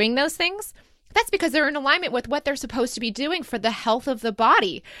they're doing those things. That's because they're in alignment with what they're supposed to be doing for the health of the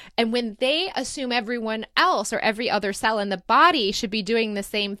body. And when they assume everyone else or every other cell in the body should be doing the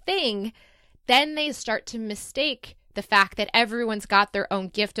same thing, then they start to mistake the fact that everyone's got their own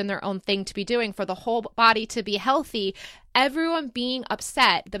gift and their own thing to be doing for the whole body to be healthy. Everyone being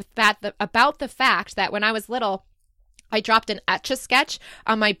upset about the fact that when I was little, I dropped an Etch-a-Sketch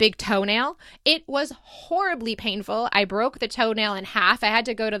on my big toenail. It was horribly painful. I broke the toenail in half. I had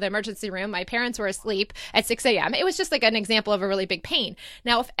to go to the emergency room. My parents were asleep at 6 a.m. It was just like an example of a really big pain.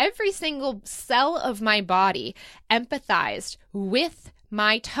 Now, if every single cell of my body empathized with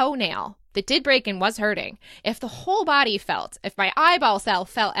my toenail that did break and was hurting, if the whole body felt, if my eyeball cell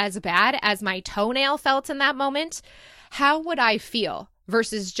felt as bad as my toenail felt in that moment, how would I feel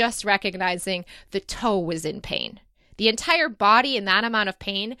versus just recognizing the toe was in pain? The entire body in that amount of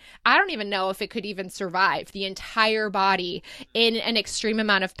pain, I don't even know if it could even survive. The entire body in an extreme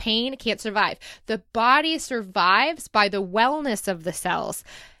amount of pain can't survive. The body survives by the wellness of the cells.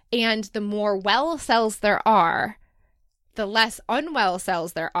 And the more well cells there are, the less unwell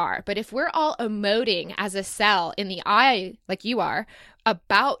cells there are. But if we're all emoting as a cell in the eye, like you are,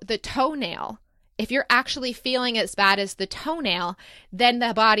 about the toenail, if you're actually feeling as bad as the toenail, then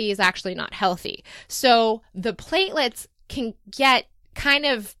the body is actually not healthy. So the platelets can get kind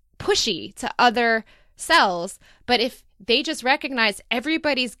of pushy to other cells, but if they just recognize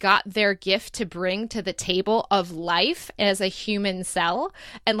everybody's got their gift to bring to the table of life as a human cell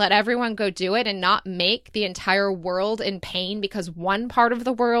and let everyone go do it and not make the entire world in pain because one part of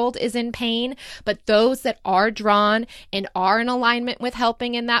the world is in pain, but those that are drawn and are in alignment with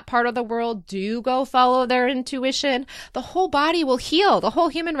helping in that part of the world do go follow their intuition, the whole body will heal. The whole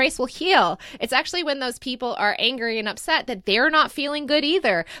human race will heal. It's actually when those people are angry and upset that they're not feeling good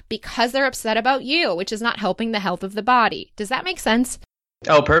either because they're upset about you, which is not helping the health of the body. Does that make sense?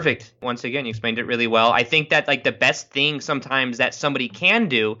 Oh, perfect. Once again, you explained it really well. I think that like the best thing sometimes that somebody can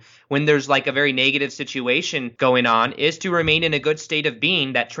do when there's like a very negative situation going on is to remain in a good state of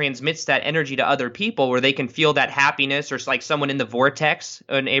being that transmits that energy to other people where they can feel that happiness, or it's like someone in the vortex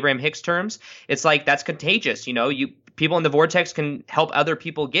in Abraham Hicks terms. It's like that's contagious. People in the vortex can help other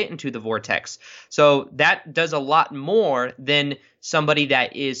people get into the vortex. So that does a lot more than somebody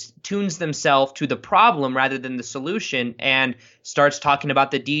that tunes themselves to the problem rather than the solution and starts talking about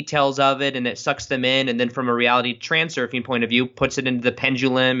the details of it, and it sucks them in, and then from a reality transurfing point of view puts it into the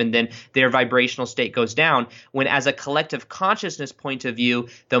pendulum, and then their vibrational state goes down. When as a collective consciousness point of view,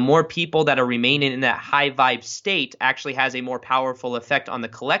 the more people that are remaining in that high vibe state actually has a more powerful effect on the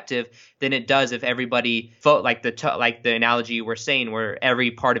collective than it does if everybody like the analogy you were saying, where every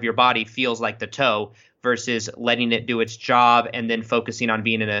part of your body feels like the toe, versus letting it do its job and then focusing on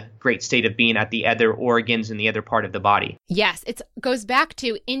being in a great state of being at the other organs and the other part of the body. Yes, it goes back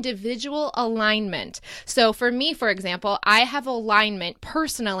to individual alignment. So for me, for example, I have alignment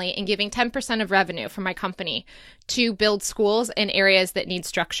personally in giving 10% of revenue from my company to build schools in areas that need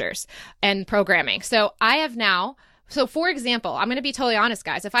structures and programming. So I have now for example, I'm going to be totally honest,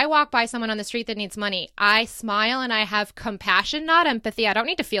 guys. If I walk by someone on the street that needs money, I smile and I have compassion, not empathy. I don't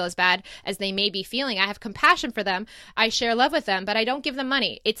need to feel as bad as they may be feeling. I have compassion for them. I share love with them, but I don't give them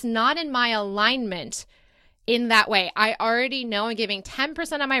money. It's not in my alignment in that way. I already know I'm giving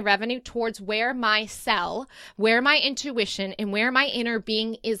 10% of my revenue towards where my cell, where my intuition, and where my inner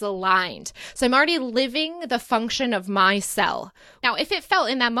being is aligned. So I'm already living the function of my cell. Now, if it felt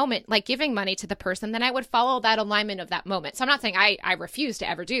in that moment like giving money to the person, then I would follow that alignment of that moment. So I'm not saying I refuse to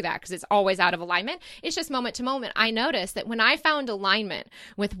ever do that because it's always out of alignment. It's just moment to moment. I noticed that when I found alignment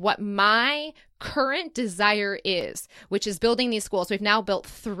with what my current desire is, which is building these schools. We've now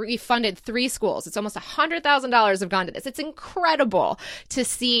funded 3 schools. It's almost $100,000 have gone to this. It's incredible to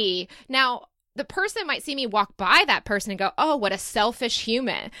see. Now, the person might see me walk by that person and go, oh, what a selfish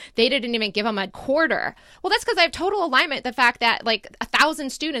human. They didn't even give them a quarter. Well, that's because I have total alignment. The fact that like 1,000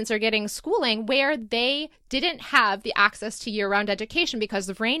 students are getting schooling where they didn't have the access to year-round education because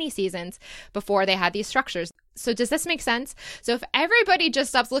of rainy seasons before they had these structures. So does this make sense? So if everybody just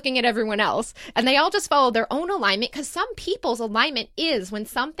stops looking at everyone else and they all just follow their own alignment, because some people's alignment is when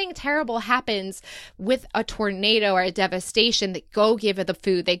something terrible happens with a tornado or a devastation, they go give it the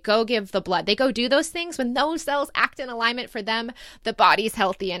food, they go give the blood, they go do those things. When those cells act in alignment for them, the body's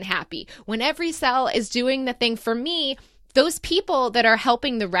healthy and happy. When every cell is doing the thing for me, those people that are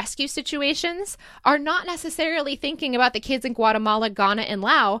helping the rescue situations are not necessarily thinking about the kids in Guatemala, Ghana, and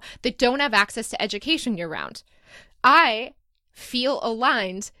Laos that don't have access to education year-round. I feel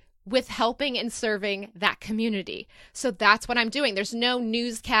aligned with helping and serving that community. So that's what I'm doing. There's no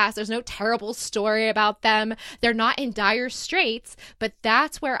newscast. There's no terrible story about them. They're not in dire straits, but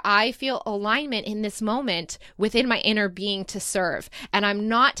that's where I feel alignment in this moment within my inner being to serve. And I'm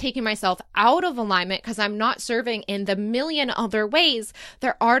not taking myself out of alignment because I'm not serving in the million other ways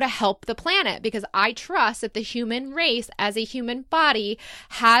there are to help the planet, because I trust that the human race as a human body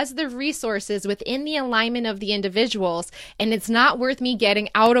has the resources within the alignment of the individuals. And it's not worth me getting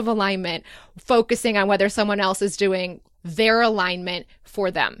out of alignment, focusing on whether someone else is doing their alignment for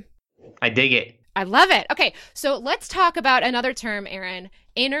them. I dig it. I love it. Okay, so let's talk about another term, Aaron,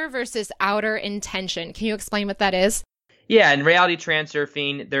 inner versus outer intention. Can you explain what that is? Yeah, in reality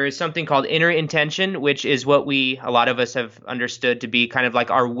transurfing, there is something called inner intention, which is what a lot of us have understood to be kind of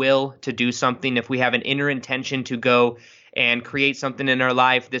like our will to do something. If we have an inner intention to go and create something in our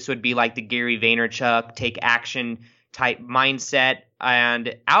life, this would be like the Gary Vaynerchuk take action type mindset.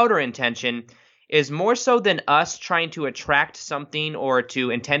 And outer intention is more so than us trying to attract something or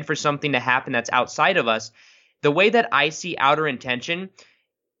to intend for something to happen that's outside of us. The way that I see outer intention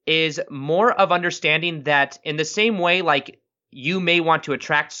is more of understanding that in the same way, like you may want to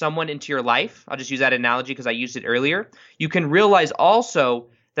attract someone into your life. I'll just use that analogy because I used it earlier. You can realize also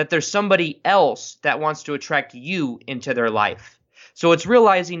that there's somebody else that wants to attract you into their life. So it's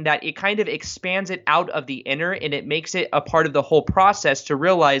realizing that it kind of expands it out of the inner, and it makes it a part of the whole process to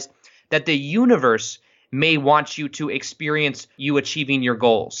realize that the universe may want you to experience you achieving your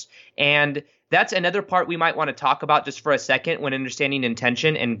goals. And that's another part we might want to talk about just for a second when understanding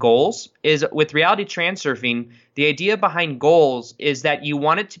intention and goals is with reality transurfing, the idea behind goals is that you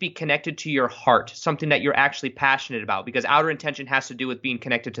want it to be connected to your heart, something that you're actually passionate about, because outer intention has to do with being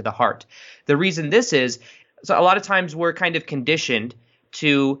connected to the heart. The reason this is, so a lot of times we're kind of conditioned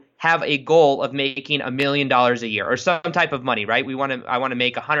to have a goal of making $1 million a year or some type of money, right? I want to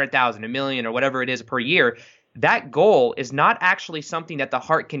make 100,000, 1 million, or whatever it is per year. That goal is not actually something that the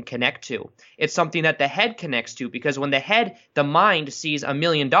heart can connect to. It's something that the head connects to, because when the mind sees $1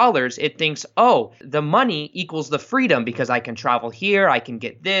 million, it thinks, oh, the money equals the freedom because I can travel here, I can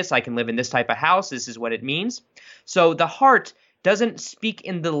get this, I can live in this type of house, this is what it means. So the heart doesn't speak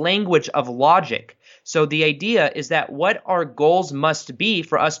in the language of logic. So the idea is that what our goals must be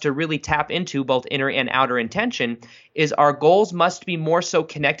for us to really tap into both inner and outer intention is our goals must be more so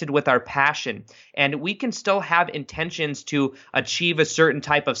connected with our passion. And we can still have intentions to achieve a certain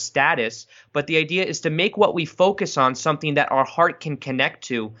type of status, but the idea is to make what we focus on something that our heart can connect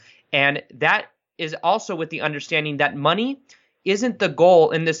to. And that is also with the understanding that money isn't the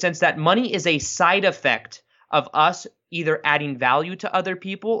goal, in the sense that money is a side effect of us either adding value to other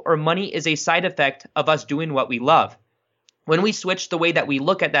people, or money is a side effect of us doing what we love. When we switch the way that we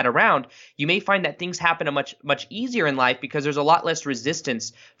look at that around, you may find that things happen much easier in life, because there's a lot less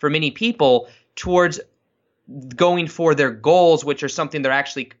resistance for many people towards going for their goals, which are something they're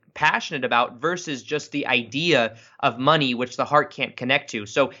actually passionate about, versus just the idea of money, which the heart can't connect to.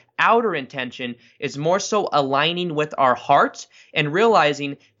 So outer intention is more so aligning with our heart and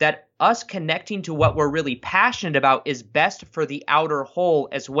realizing that us connecting to what we're really passionate about is best for the outer whole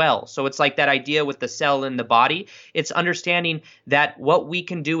as well. So it's like that idea with the cell in the body. It's understanding that what we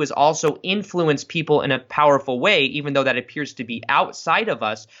can do is also influence people in a powerful way, even though that appears to be outside of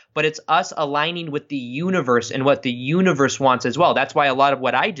us, but it's us aligning with the universe and what the universe wants as well. That's why a lot of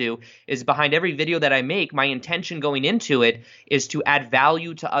what I do is behind every video that I make, my intention going into it is to add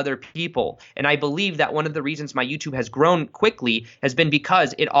value to other people. And I believe that one of the reasons my YouTube has grown quickly has been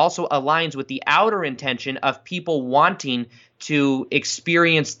because it also aligns with the outer intention of people wanting to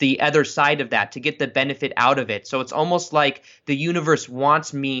experience the other side of that, to get the benefit out of it. So it's almost like the universe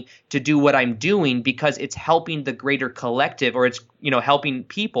wants me to do what I'm doing because it's helping the greater collective, or it's, helping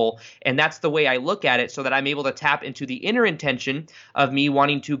people. And that's the way I look at it, so that I'm able to tap into the inner intention of me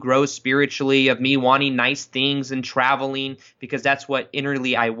wanting to grow spiritually, of me wanting nice things and traveling, because that's what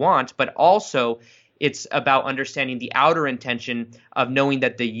innerly I want. But also it's about understanding the outer intention of knowing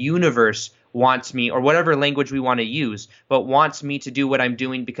that the universe wants me, or whatever language we want to use, but wants me to do what I'm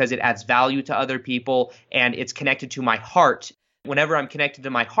doing because it adds value to other people and it's connected to my heart. Whenever I'm connected to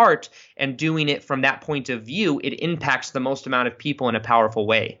my heart and doing it from that point of view, it impacts the most amount of people in a powerful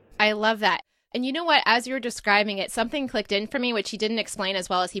way. I love that. And you know what? As you were describing it, something clicked in for me, which he didn't explain as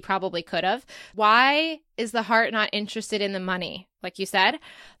well as he probably could have. Why is the heart not interested in the money? Like you said,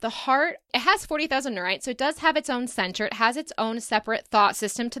 the heart, it has 40,000 neurons, so it does have its own center. It has its own separate thought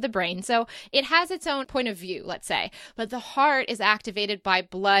system to the brain. So it has its own point of view, let's say. But the heart is activated by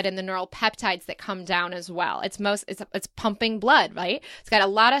blood and the neural peptides that come down as well. It's pumping blood, right? It's got a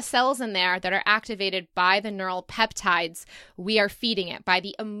lot of cells in there that are activated by the neural peptides we are feeding it, by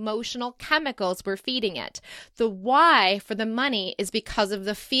the emotional chemicals we're feeding it. The why for the money is because of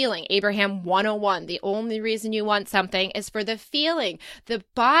the feeling. Abraham 101, the only reason you want something is for the feeling. The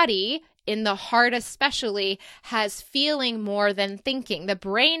body, in the heart especially, has feeling more than thinking. The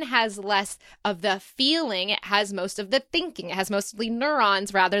brain has less of the feeling. It has most of the thinking. It has mostly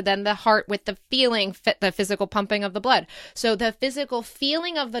neurons rather than the heart with the feeling, the physical pumping of the blood. So the physical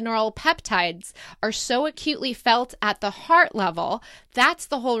feeling of the neural peptides are so acutely felt at the heart level. That's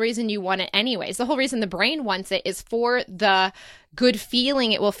the whole reason you want it anyways. The whole reason the brain wants it is for the good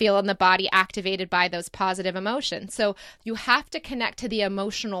feeling it will feel in the body activated by those positive emotions. So you have to connect to the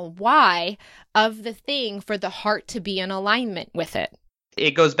emotional why of the thing for the heart to be in alignment with it.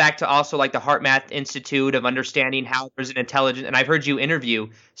 It goes back to also like the Heart Math Institute of understanding how there's an intelligence. And I've heard you interview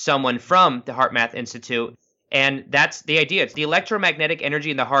someone from the Heart Math Institute. And that's the idea. It's the electromagnetic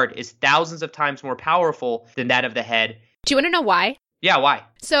energy in the heart is thousands of times more powerful than that of the head. Do you want to know why? Yeah, why?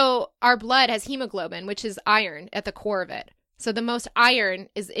 So our blood has hemoglobin, which is iron at the core of it. So the most iron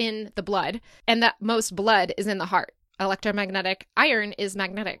is in the blood, and the most blood is in the heart. Electromagnetic iron is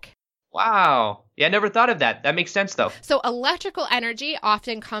magnetic. Wow. Yeah, I never thought of that. That makes sense, though. So electrical energy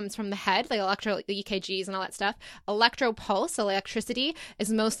often comes from the head, like EKGs and all that stuff. Electropulse, electricity,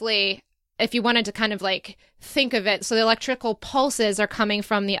 is mostly, if you wanted to kind of like think of it, so the electrical pulses are coming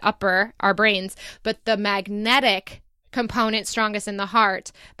from the upper, our brains, but the magnetic component strongest in the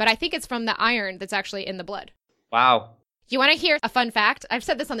heart. But I think it's from the iron that's actually in the blood. Wow. You want to hear a fun fact? I've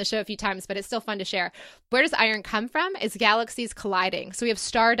said this on the show a few times, but it's still fun to share. Where does iron come from? It's galaxies colliding. So we have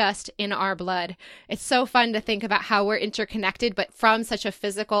stardust in our blood. It's so fun to think about how we're interconnected, but from such a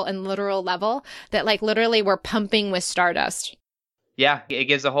physical and literal level that like literally we're pumping with stardust. Yeah, it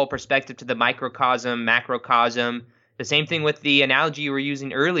gives a whole perspective to the microcosm, macrocosm. The same thing with the analogy you were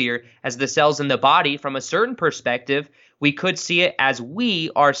using earlier, as the cells in the body, from a certain perspective, we could see it as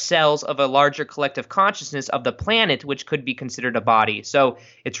we are cells of a larger collective consciousness of the planet, which could be considered a body. So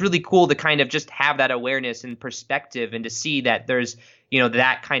it's really cool to kind of just have that awareness and perspective and to see that there's,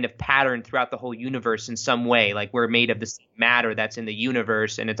 that kind of pattern throughout the whole universe in some way. Like we're made of the same matter that's in the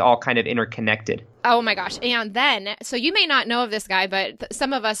universe and it's all kind of interconnected. Oh my gosh. And then, so you may not know of this guy, but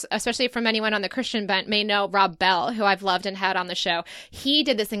some of us, especially from anyone on the Christian bent, may know Rob Bell, who I've loved and had on the show. He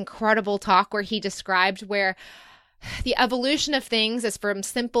did this incredible talk where he described where the evolution of things is from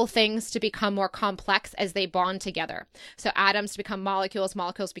simple things to become more complex as they bond together. So atoms become molecules,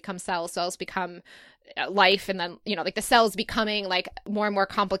 molecules become cells, cells become life, and then, like the cells becoming like more and more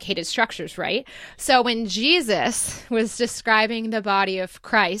complicated structures, right? So when Jesus was describing the body of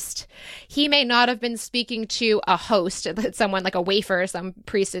Christ, he may not have been speaking to a host, someone like a wafer, some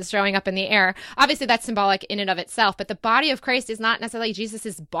priest is throwing up in the air. Obviously that's symbolic in and of itself, but the body of Christ is not necessarily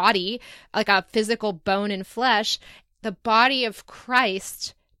Jesus's body, like a physical bone and flesh. The body of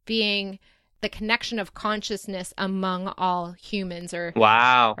Christ being the connection of consciousness among all humans, or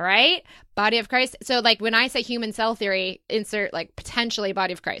wow, right? Body of Christ. So like when I say human cell theory, insert like potentially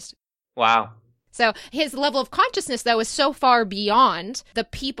body of Christ. Wow. So his level of consciousness, though, is so far beyond the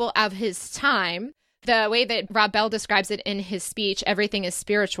people of his time. The way that Rob Bell describes it in his speech, everything is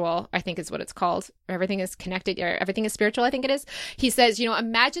spiritual, I think is what it's called. Everything is connected, or everything is spiritual, I think it is. He says,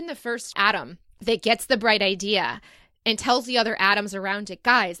 imagine the first atom that gets the bright idea and tells the other atoms around it,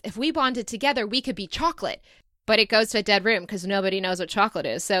 guys, if we bonded together, we could be chocolate. But it goes to a dead room because nobody knows what chocolate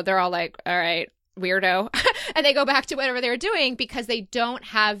is. So they're all like, all right, weirdo. And they go back to whatever they're doing because they don't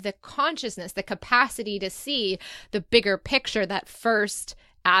have the consciousness, the capacity to see the bigger picture that first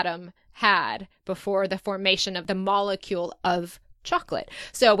atom had before the formation of the molecule of chocolate.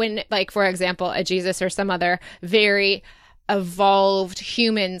 So when, like, for example, a Jesus or some other very evolved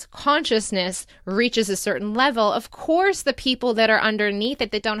human's consciousness reaches a certain level, of course the people that are underneath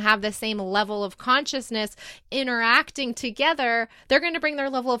it that don't have the same level of consciousness interacting together, they're going to bring their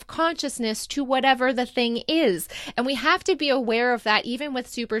level of consciousness to whatever the thing is. And we have to be aware of that even with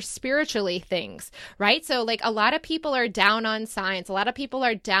super spiritually things, right? So like a lot of people are down on science, a lot of people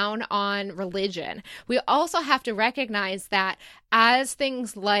are down on religion. We also have to recognize that as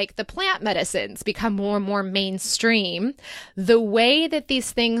things like the plant medicines become more and more mainstream, the way that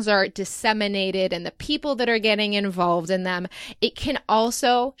these things are disseminated and the people that are getting involved in them, it can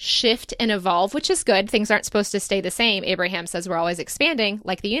also shift and evolve, which is good. Things aren't supposed to stay the same. Abraham says we're always expanding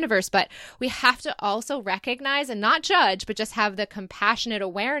like the universe, but we have to also recognize and not judge, but just have the compassionate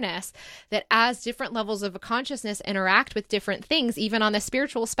awareness that as different levels of consciousness interact with different things, even on the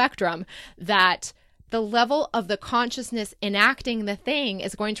spiritual spectrum, that the level of the consciousness enacting the thing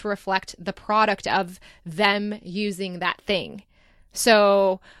is going to reflect the product of them using that thing.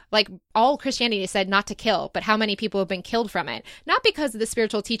 So, like, all Christianity said not to kill, but how many people have been killed from it? Not because the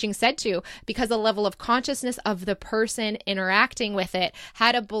spiritual teaching said to, because the level of consciousness of the person interacting with it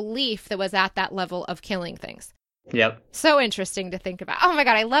had a belief that was at that level of killing things. Yep. So interesting to think about. Oh my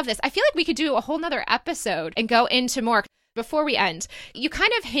God, I love this. I feel like we could do a whole nother episode and go into more. Before we end, you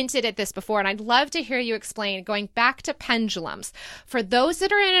kind of hinted at this before, and I'd love to hear you explain, going back to pendulums. For those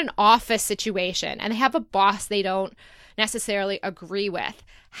that are in an office situation and they have a boss they don't necessarily agree with,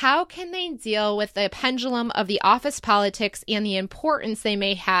 how can they deal with the pendulum of the office politics and the importance they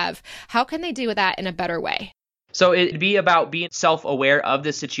may have? How can they do that in a better way? So it'd be about being self-aware of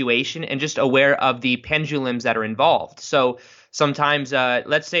the situation and just aware of the pendulums that are involved. So sometimes,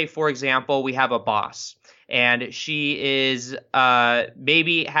 let's say, for example, we have a boss. And she is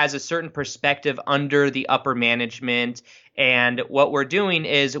maybe has a certain perspective under the upper management. And what we're doing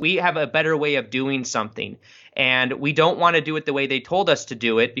is we have a better way of doing something. And we don't want to do it the way they told us to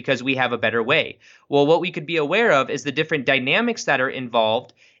do it because we have a better way. Well, what we could be aware of is the different dynamics that are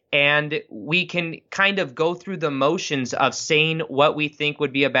involved. And we can kind of go through the motions of saying what we think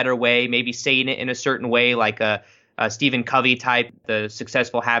would be a better way, maybe saying it in a certain way, like a Stephen Covey type, the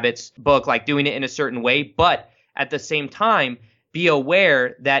Successful Habits book, like doing it in a certain way. But at the same time, be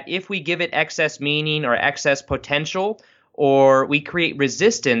aware that if we give it excess meaning or excess potential, or we create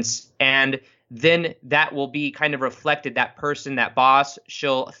resistance, and then that will be kind of reflected, that person, that boss,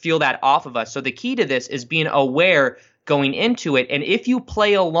 she'll feel that off of us. So the key to this is being aware going into it. And if you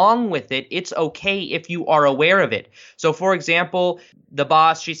play along with it, it's okay if you are aware of it. So for example, the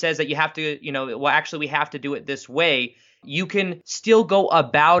boss, she says that you have to, well, actually we have to do it this way. You can still go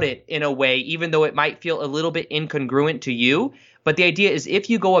about it in a way, even though it might feel a little bit incongruent to you. But the idea is if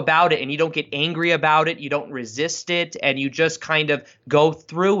you go about it and you don't get angry about it, you don't resist it, and you just kind of go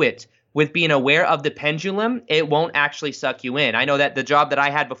through it with being aware of the pendulum, it won't actually suck you in. I know that the job that I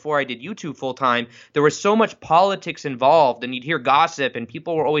had before I did YouTube full time, there was so much politics involved, and you'd hear gossip, and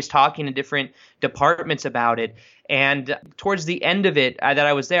people were always talking in different departments about it. And towards the end of it that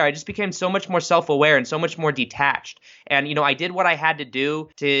I was there, I just became so much more self-aware and so much more detached. And, I did what I had to do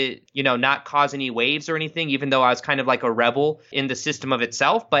to, not cause any waves or anything, even though I was kind of like a rebel in the system of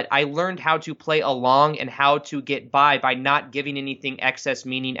itself. But I learned how to play along and how to get by not giving anything excess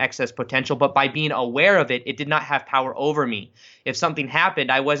meaning, excess potential, but by being aware of it. It did not have power over me. If something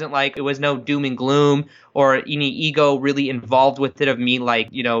happened, I wasn't like, it was no doom and gloom or any ego really involved with it of me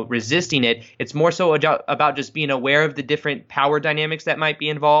resisting it. It's more so about just being aware of the different power dynamics that might be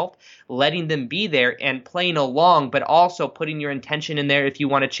involved, letting them be there and playing along, but also putting your intention in there if you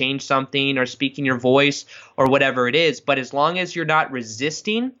want to change something or speaking your voice or whatever it is. But as long as you're not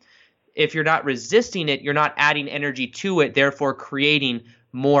resisting, if you're not resisting it, you're not adding energy to it, therefore creating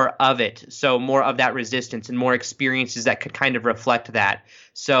more of it. So more of that resistance and more experiences that could kind of reflect that.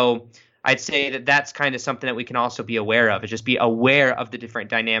 So I'd say that that's kind of something that we can also be aware of, is just be aware of the different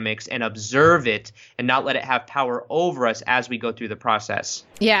dynamics and observe it and not let it have power over us as we go through the process.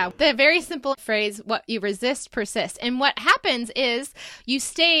 Yeah, the very simple phrase, what you resist persists. And what happens is you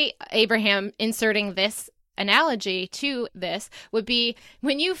stay, Abraham, inserting this analogy to this would be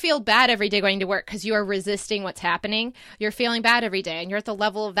when you feel bad every day going to work because you are resisting what's happening, you're feeling bad every day and you're at the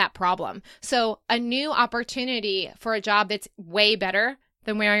level of that problem. So a new opportunity for a job that's way better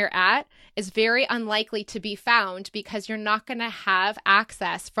than where you're at is very unlikely to be found because you're not going to have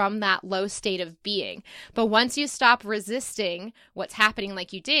access from that low state of being. But once you stop resisting what's happening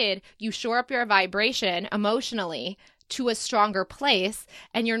like you did, you shore up your vibration emotionally to a stronger place,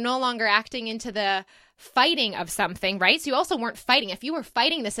 and you're no longer acting into the fighting of something, right? So you also weren't fighting. If you were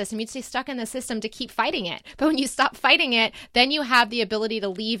fighting the system, you'd stay stuck in the system to keep fighting it. But when you stop fighting it, then you have the ability to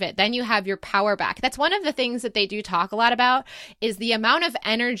leave it. Then you have your power back. That's one of the things that they do talk a lot about, is the amount of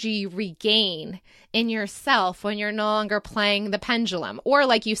energy you regain in yourself when you're no longer playing the pendulum. Or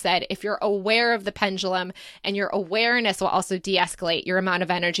like you said, if you're aware of the pendulum, and your awareness will also de-escalate your amount of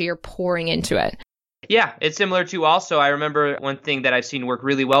energy you're pouring into it. Yeah, it's similar to also, I remember one thing that I've seen work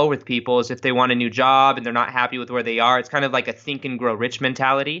really well with people is if they want a new job and they're not happy with where they are, it's kind of like a think and grow rich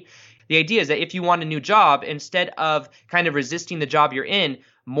mentality. The idea is that if you want a new job, instead of kind of resisting the job you're in,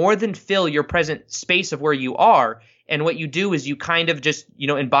 more than fill your present space of where you are. And what you do is you kind of just,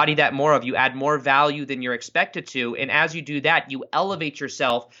 embody that more of, you add more value than you're expected to. And as you do that, you elevate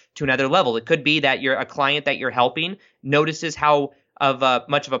yourself to another level. It could be that you're a client that you're helping notices how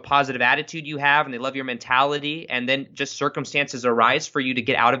much of a positive attitude you have, and they love your mentality, and then just circumstances arise for you to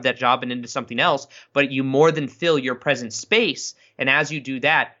get out of that job and into something else, but you more than fill your present space. And as you do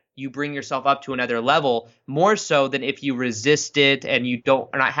that, you bring yourself up to another level, more so than if you resist it and you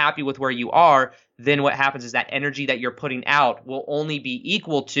are not happy with where you are. Then what happens is that energy that you're putting out will only be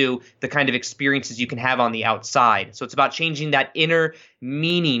equal to the kind of experiences you can have on the outside. So it's about changing that inner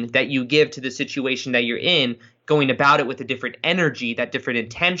meaning that you give to the situation that you're in, going about it with a different energy, that different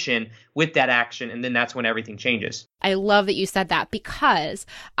intention with that action, and then that's when everything changes. I love that you said that, because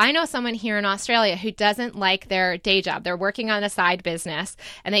I know someone here in Australia who doesn't like their day job. They're working on a side business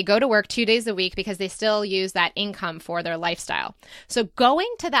and they go to work 2 days a week because they still use that income for their lifestyle. So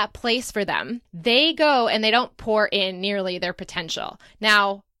going to that place for them, they go and they don't pour in nearly their potential.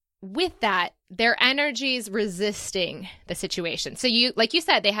 Now, with that, their energy is resisting the situation. So like you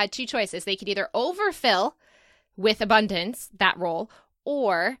said, they had two choices. They could either overfill with abundance, that role,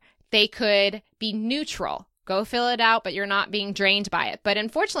 or they could be neutral. Go fill it out, but you're not being drained by it. But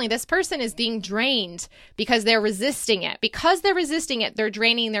unfortunately, this person is being drained because they're resisting it. Because they're resisting it, they're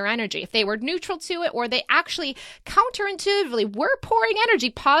draining their energy. If they were neutral to it, or they actually counterintuitively were pouring energy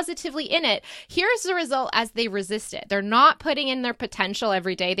positively in it, here's the result as they resist it. They're not putting in their potential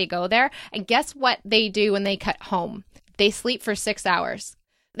every day they go there. And guess what they do when they cut home? They sleep for 6 hours.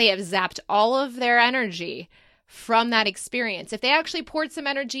 They have zapped all of their energy from that experience. If they actually poured some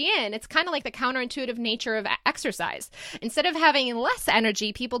energy in, it's kind of like the counterintuitive nature of exercise. Instead of having less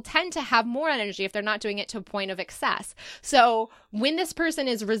energy, people tend to have more energy if they're not doing it to a point of excess. So when this person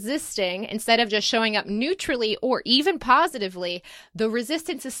is resisting, instead of just showing up neutrally or even positively, the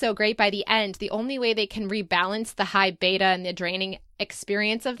resistance is so great by the end, the only way they can rebalance the high beta and the draining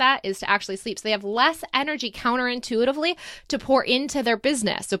experience of that is to actually sleep. So they have less energy counterintuitively to pour into their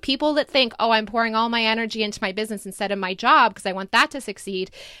business. So people that think, oh, I'm pouring all my energy into my business instead of my job because I want that to succeed,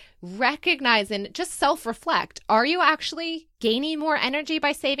 recognize and just self-reflect. Are you actually gaining more energy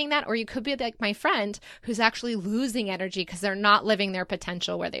by saving that? Or you could be like my friend who's actually losing energy because they're not living their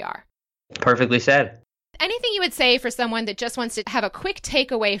potential where they are. Perfectly said. Anything you would say for someone that just wants to have a quick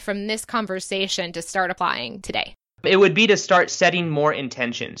takeaway from this conversation to start applying today? It would be to start setting more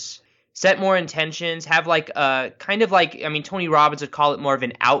intentions. Set more intentions, have Tony Robbins would call it more of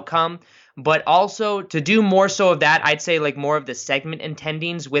an outcome, but also to do more so of that, I'd say like more of the segment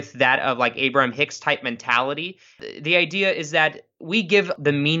intendings with that of like Abraham Hicks type mentality. The idea is that we give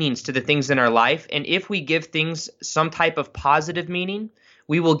the meanings to the things in our life, and if we give things some type of positive meaning,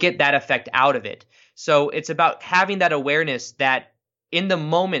 we will get that effect out of it. So it's about having that awareness that in the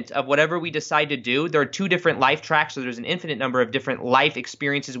moment of whatever we decide to do, there are two different life tracks. So there's an infinite number of different life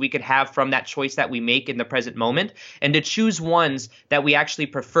experiences we could have from that choice that we make in the present moment, and to choose ones that we actually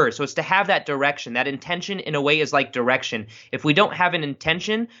prefer. So it's to have that direction. That intention in a way is like direction. If we don't have an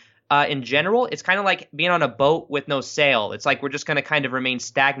intention, in general, it's kind of like being on a boat with no sail. It's like we're just going to kind of remain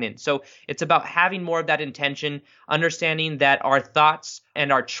stagnant. So it's about having more of that intention, understanding that our thoughts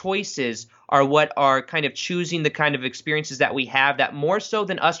and our choices are what are kind of choosing the kind of experiences that we have, that more so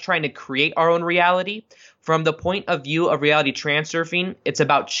than us trying to create our own reality. From the point of view of reality transurfing, it's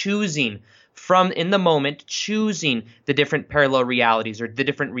about choosing from in the moment, choosing the different parallel realities or the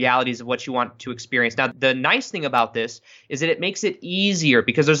different realities of what you want to experience. Now, the nice thing about this is that it makes it easier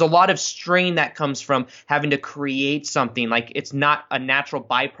because there's a lot of strain that comes from having to create something. Like it's not a natural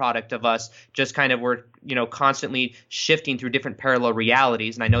byproduct of us just kind of we're constantly shifting through different parallel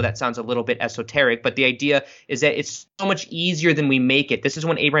realities. And I know that sounds a little bit esoteric, but the idea is that it's so much easier than we make it. This is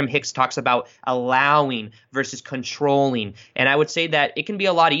when Abraham Hicks talks about allowing versus controlling. And I would say that it can be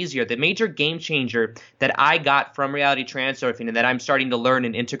a lot easier. The major game changer that I got from reality transurfing and that I'm starting to learn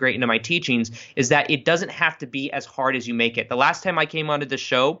and integrate into my teachings is that it doesn't have to be as hard as you make it. The last time I came onto the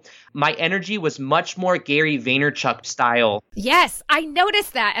show, my energy was much more Gary Vaynerchuk style. Yes, I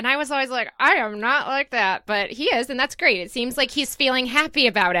noticed that. And I was always like, I am not like that, but he is, and that's great. It seems like he's feeling happy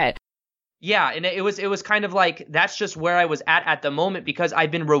about it. Yeah, and it was kind of like that's just where I was at the moment because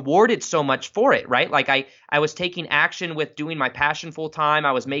I've been rewarded so much for it, right? Like I was taking action with doing my passion full time.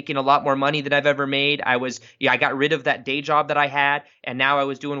 I was making a lot more money than I've ever made. I got rid of that day job that I had, and now I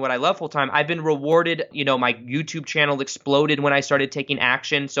was doing what I love full time. I've been rewarded, my YouTube channel exploded when I started taking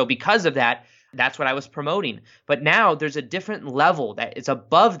action. So because of that, That's what I was promoting. But now there's a different level that is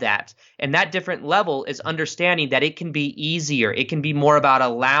above that. And that different level is understanding that it can be easier. It can be more about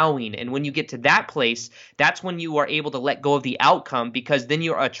allowing. And when you get to that place, that's when you are able to let go of the outcome, because then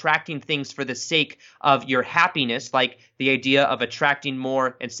you're attracting things for the sake of your happiness, like the idea of attracting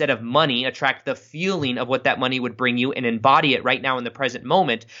more instead of money, attract the feeling of what that money would bring you and embody it right now in the present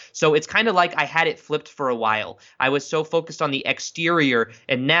moment. So it's kind of like I had it flipped for a while. I was so focused on the exterior,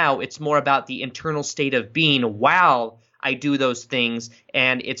 and now it's more about the internal state of being while I do those things.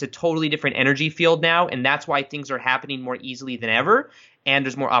 And it's a totally different energy field now. And that's why things are happening more easily than ever. And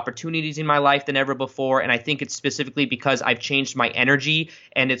there's more opportunities in my life than ever before. And I think it's specifically because I've changed my energy,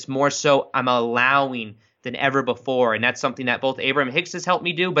 and it's more so I'm allowing than ever before. And that's something that both Abraham Hicks has helped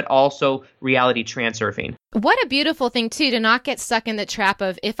me do, but also reality transurfing. What a beautiful thing, too, to not get stuck in the trap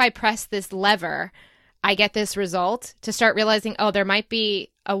of, if I press this lever, I get this result, to start realizing, oh, there might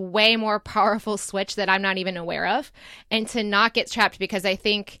be a way more powerful switch that I'm not even aware of, and to not get trapped, because I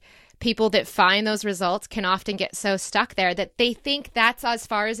think people that find those results can often get so stuck there that they think that's as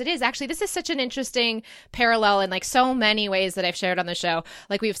far as it is. Actually, this is such an interesting parallel in like so many ways that I've shared on the show.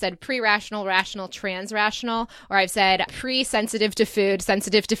 Like we've said pre-rational, rational, trans-rational, or I've said pre-sensitive to food,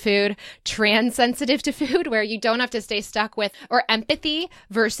 sensitive to food, trans-sensitive to food, where you don't have to stay stuck with, or empathy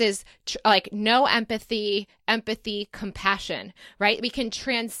versus like no empathy, compassion, right? We can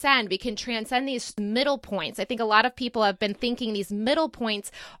transcend these middle points. I think a lot of people have been thinking these middle points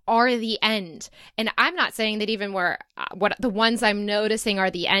are the end. And I'm not saying that even what the ones I'm noticing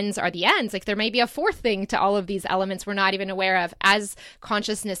are the ends. Like there may be a fourth thing to all of these elements we're not even aware of as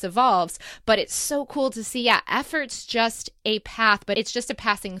consciousness evolves. But it's so cool to see, effort's just a path, but it's just a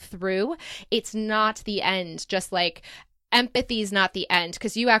passing through. It's not the end, just like empathy is not the end,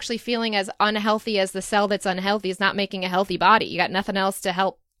 because you actually feeling as unhealthy as the cell that's unhealthy is not making a healthy body. You got nothing else to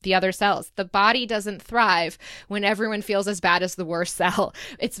help the other cells. The body doesn't thrive when everyone feels as bad as the worst cell.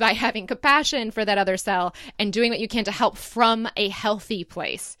 It's by having compassion for that other cell and doing what you can to help from a healthy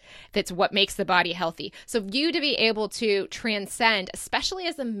place. That's what makes the body healthy. So you to be able to transcend, especially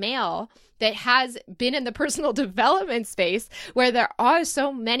as a male that has been in the personal development space where there are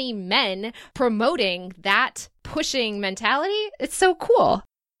so many men promoting that pushing mentality, it's so cool.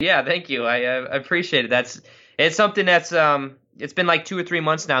 Yeah, thank you. I appreciate it. It's something that's it's been like 2 or 3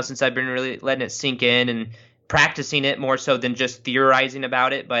 months now since I've been really letting it sink in and practicing it more so than just theorizing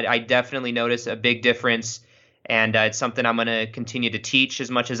about it. But I definitely notice a big difference, and it's something I'm going to continue to teach as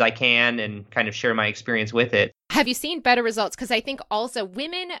much as I can and kind of share my experience with it. Have you seen better results? Because I think also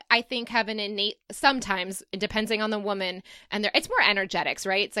women, I think, have an innate, sometimes, depending on the woman, and it's more energetics,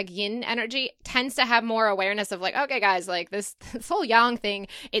 right? It's like yin energy tends to have more awareness of like, okay, guys, like this whole yang thing,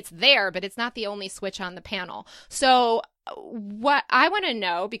 it's there, but it's not the only switch on the panel. So what I want to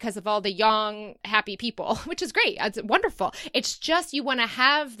know, because of all the young, happy people, which is great, it's wonderful. It's just you want to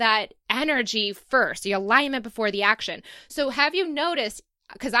have that energy first, the alignment before the action. So have you noticed,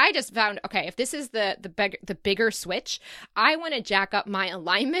 because I just found, okay, if this is the bigger switch, I want to jack up my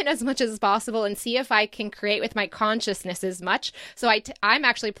alignment as much as possible and see if I can create with my consciousness as much. So I'm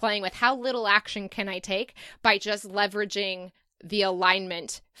actually playing with how little action can I take by just leveraging the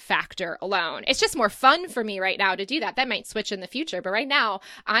alignment factor alone. It's just more fun for me right now to do that. That might switch in the future, but right now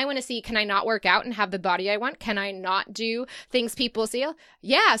I want to see, can I not work out and have the body I want? Can I not do things people see?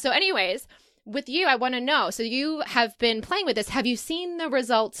 Yeah. So anyways, with you, I want to know, so you have been playing with this. Have you seen the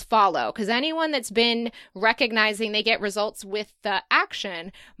results follow? Because anyone that's been recognizing they get results with the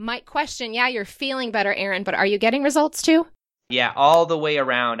action might question, yeah, you're feeling better, Aaron, but are you getting results too? Yeah, all the way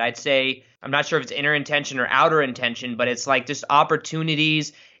around. I'd say, I'm not sure if it's inner intention or outer intention, but it's like just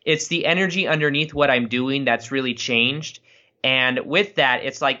opportunities. It's the energy underneath what I'm doing that's really changed. And with that,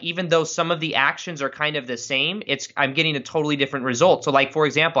 it's like, even though some of the actions are kind of the same, I'm getting a totally different result. So like, for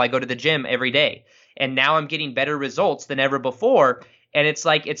example, I go to the gym every day, and now I'm getting better results than ever before. And it's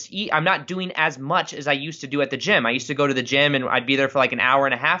like, I'm not doing as much as I used to do at the gym. I used to go to the gym and I'd be there for like an hour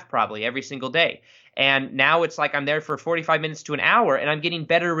and a half probably every single day. And now it's like I'm there for 45 minutes to an hour, and I'm getting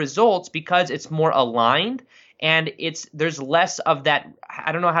better results because it's more aligned. And there's less of that.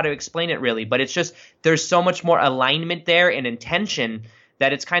 I don't know how to explain it really, but it's just, there's so much more alignment there and intention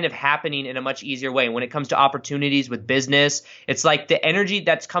that it's kind of happening in a much easier way. When it comes to opportunities with business, it's like the energy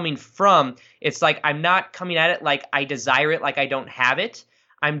that's coming from, it's like I'm not coming at it like I desire it, like I don't have it.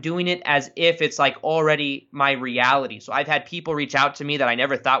 I'm doing it as if it's like already my reality. So I've had people reach out to me that I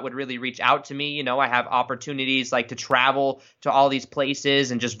never thought would really reach out to me. You know, I have opportunities like to travel to all these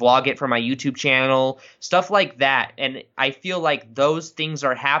places and just vlog it for my YouTube channel, stuff like that. And I feel like those things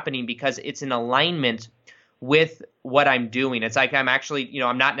are happening because it's in alignment with what I'm doing. It's like I'm actually,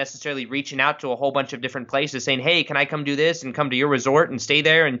 I'm not necessarily reaching out to a whole bunch of different places saying, hey, can I come do this and come to your resort and stay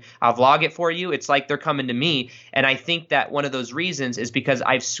there and I'll vlog it for you? It's like they're coming to me. And I think that one of those reasons is because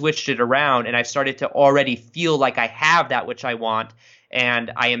I've switched it around and I've started to already feel like I have that which I want.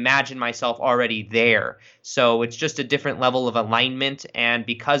 And I imagine myself already there. So it's just a different level of alignment. And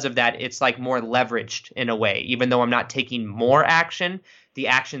because of that, it's like more leveraged in a way. Even though I'm not taking more action, the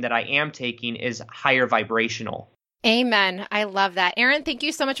action that I am taking is higher vibrational. Amen. I love that. Aaron, thank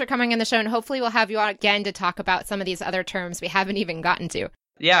you so much for coming on the show. And hopefully we'll have you on again to talk about some of these other terms we haven't even gotten to.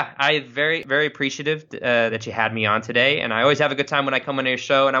 Yeah, I'm very, very appreciative that you had me on today. And I always have a good time when I come on your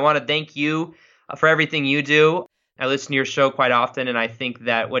show. And I want to thank you for everything you do. I listen to your show quite often, and I think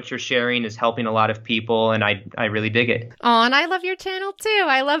that what you're sharing is helping a lot of people, and I really dig it. Oh, and I love your channel too.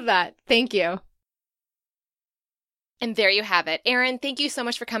 I love that. Thank you. And there you have it. Aaron, thank you so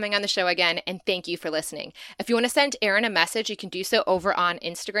much for coming on the show again, and thank you for listening. If you want to send Aaron a message, you can do so over on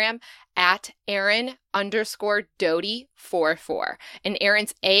Instagram at Aaron_Doughty44. And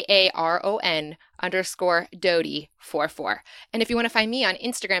Aaron's AARON_Doughty44. And if you want to find me on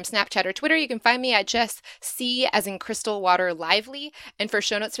Instagram, Snapchat, or Twitter, you can find me at Jess C as in Crystal Water Lively. And for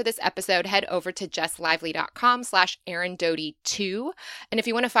show notes for this episode, head over to jesslively.com/AaronDoughty2. And if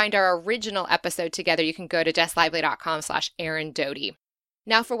you want to find our original episode together, you can go to jesslively.com/AaronDoughty.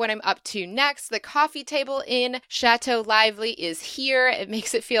 Now for what I'm up to next, the coffee table in Chateau Lively is here. It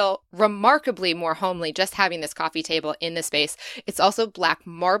makes it feel remarkably more homely just having this coffee table in the space. It's also black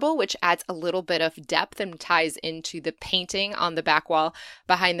marble, which adds a little bit of depth and ties into the painting on the back wall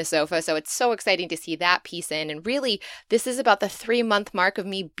behind the sofa. So it's so exciting to see that piece in. And really, this is about the 3-month mark of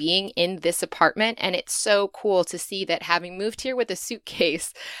me being in this apartment. And it's so cool to see that having moved here with a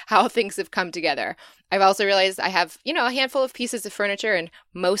suitcase, how things have come together. I've also realized I have, a handful of pieces of furniture and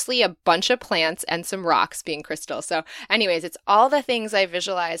mostly a bunch of plants and some rocks being crystal. So anyways, it's all the things I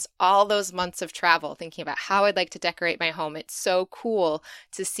visualized all those months of travel thinking about how I'd like to decorate my home. It's so cool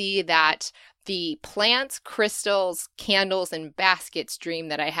to see that the plants, crystals, candles, and baskets dream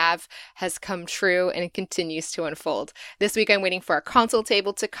that I have has come true and it continues to unfold. This week I'm waiting for a console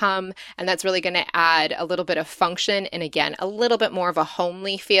table to come, and that's really going to add a little bit of function and again, a little bit more of a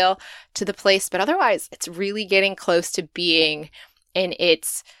homely feel to the place. But otherwise, it's really getting close to being in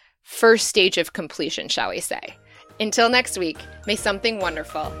its first stage of completion, shall we say. Until next week, may something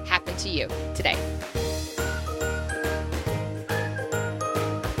wonderful happen to you today.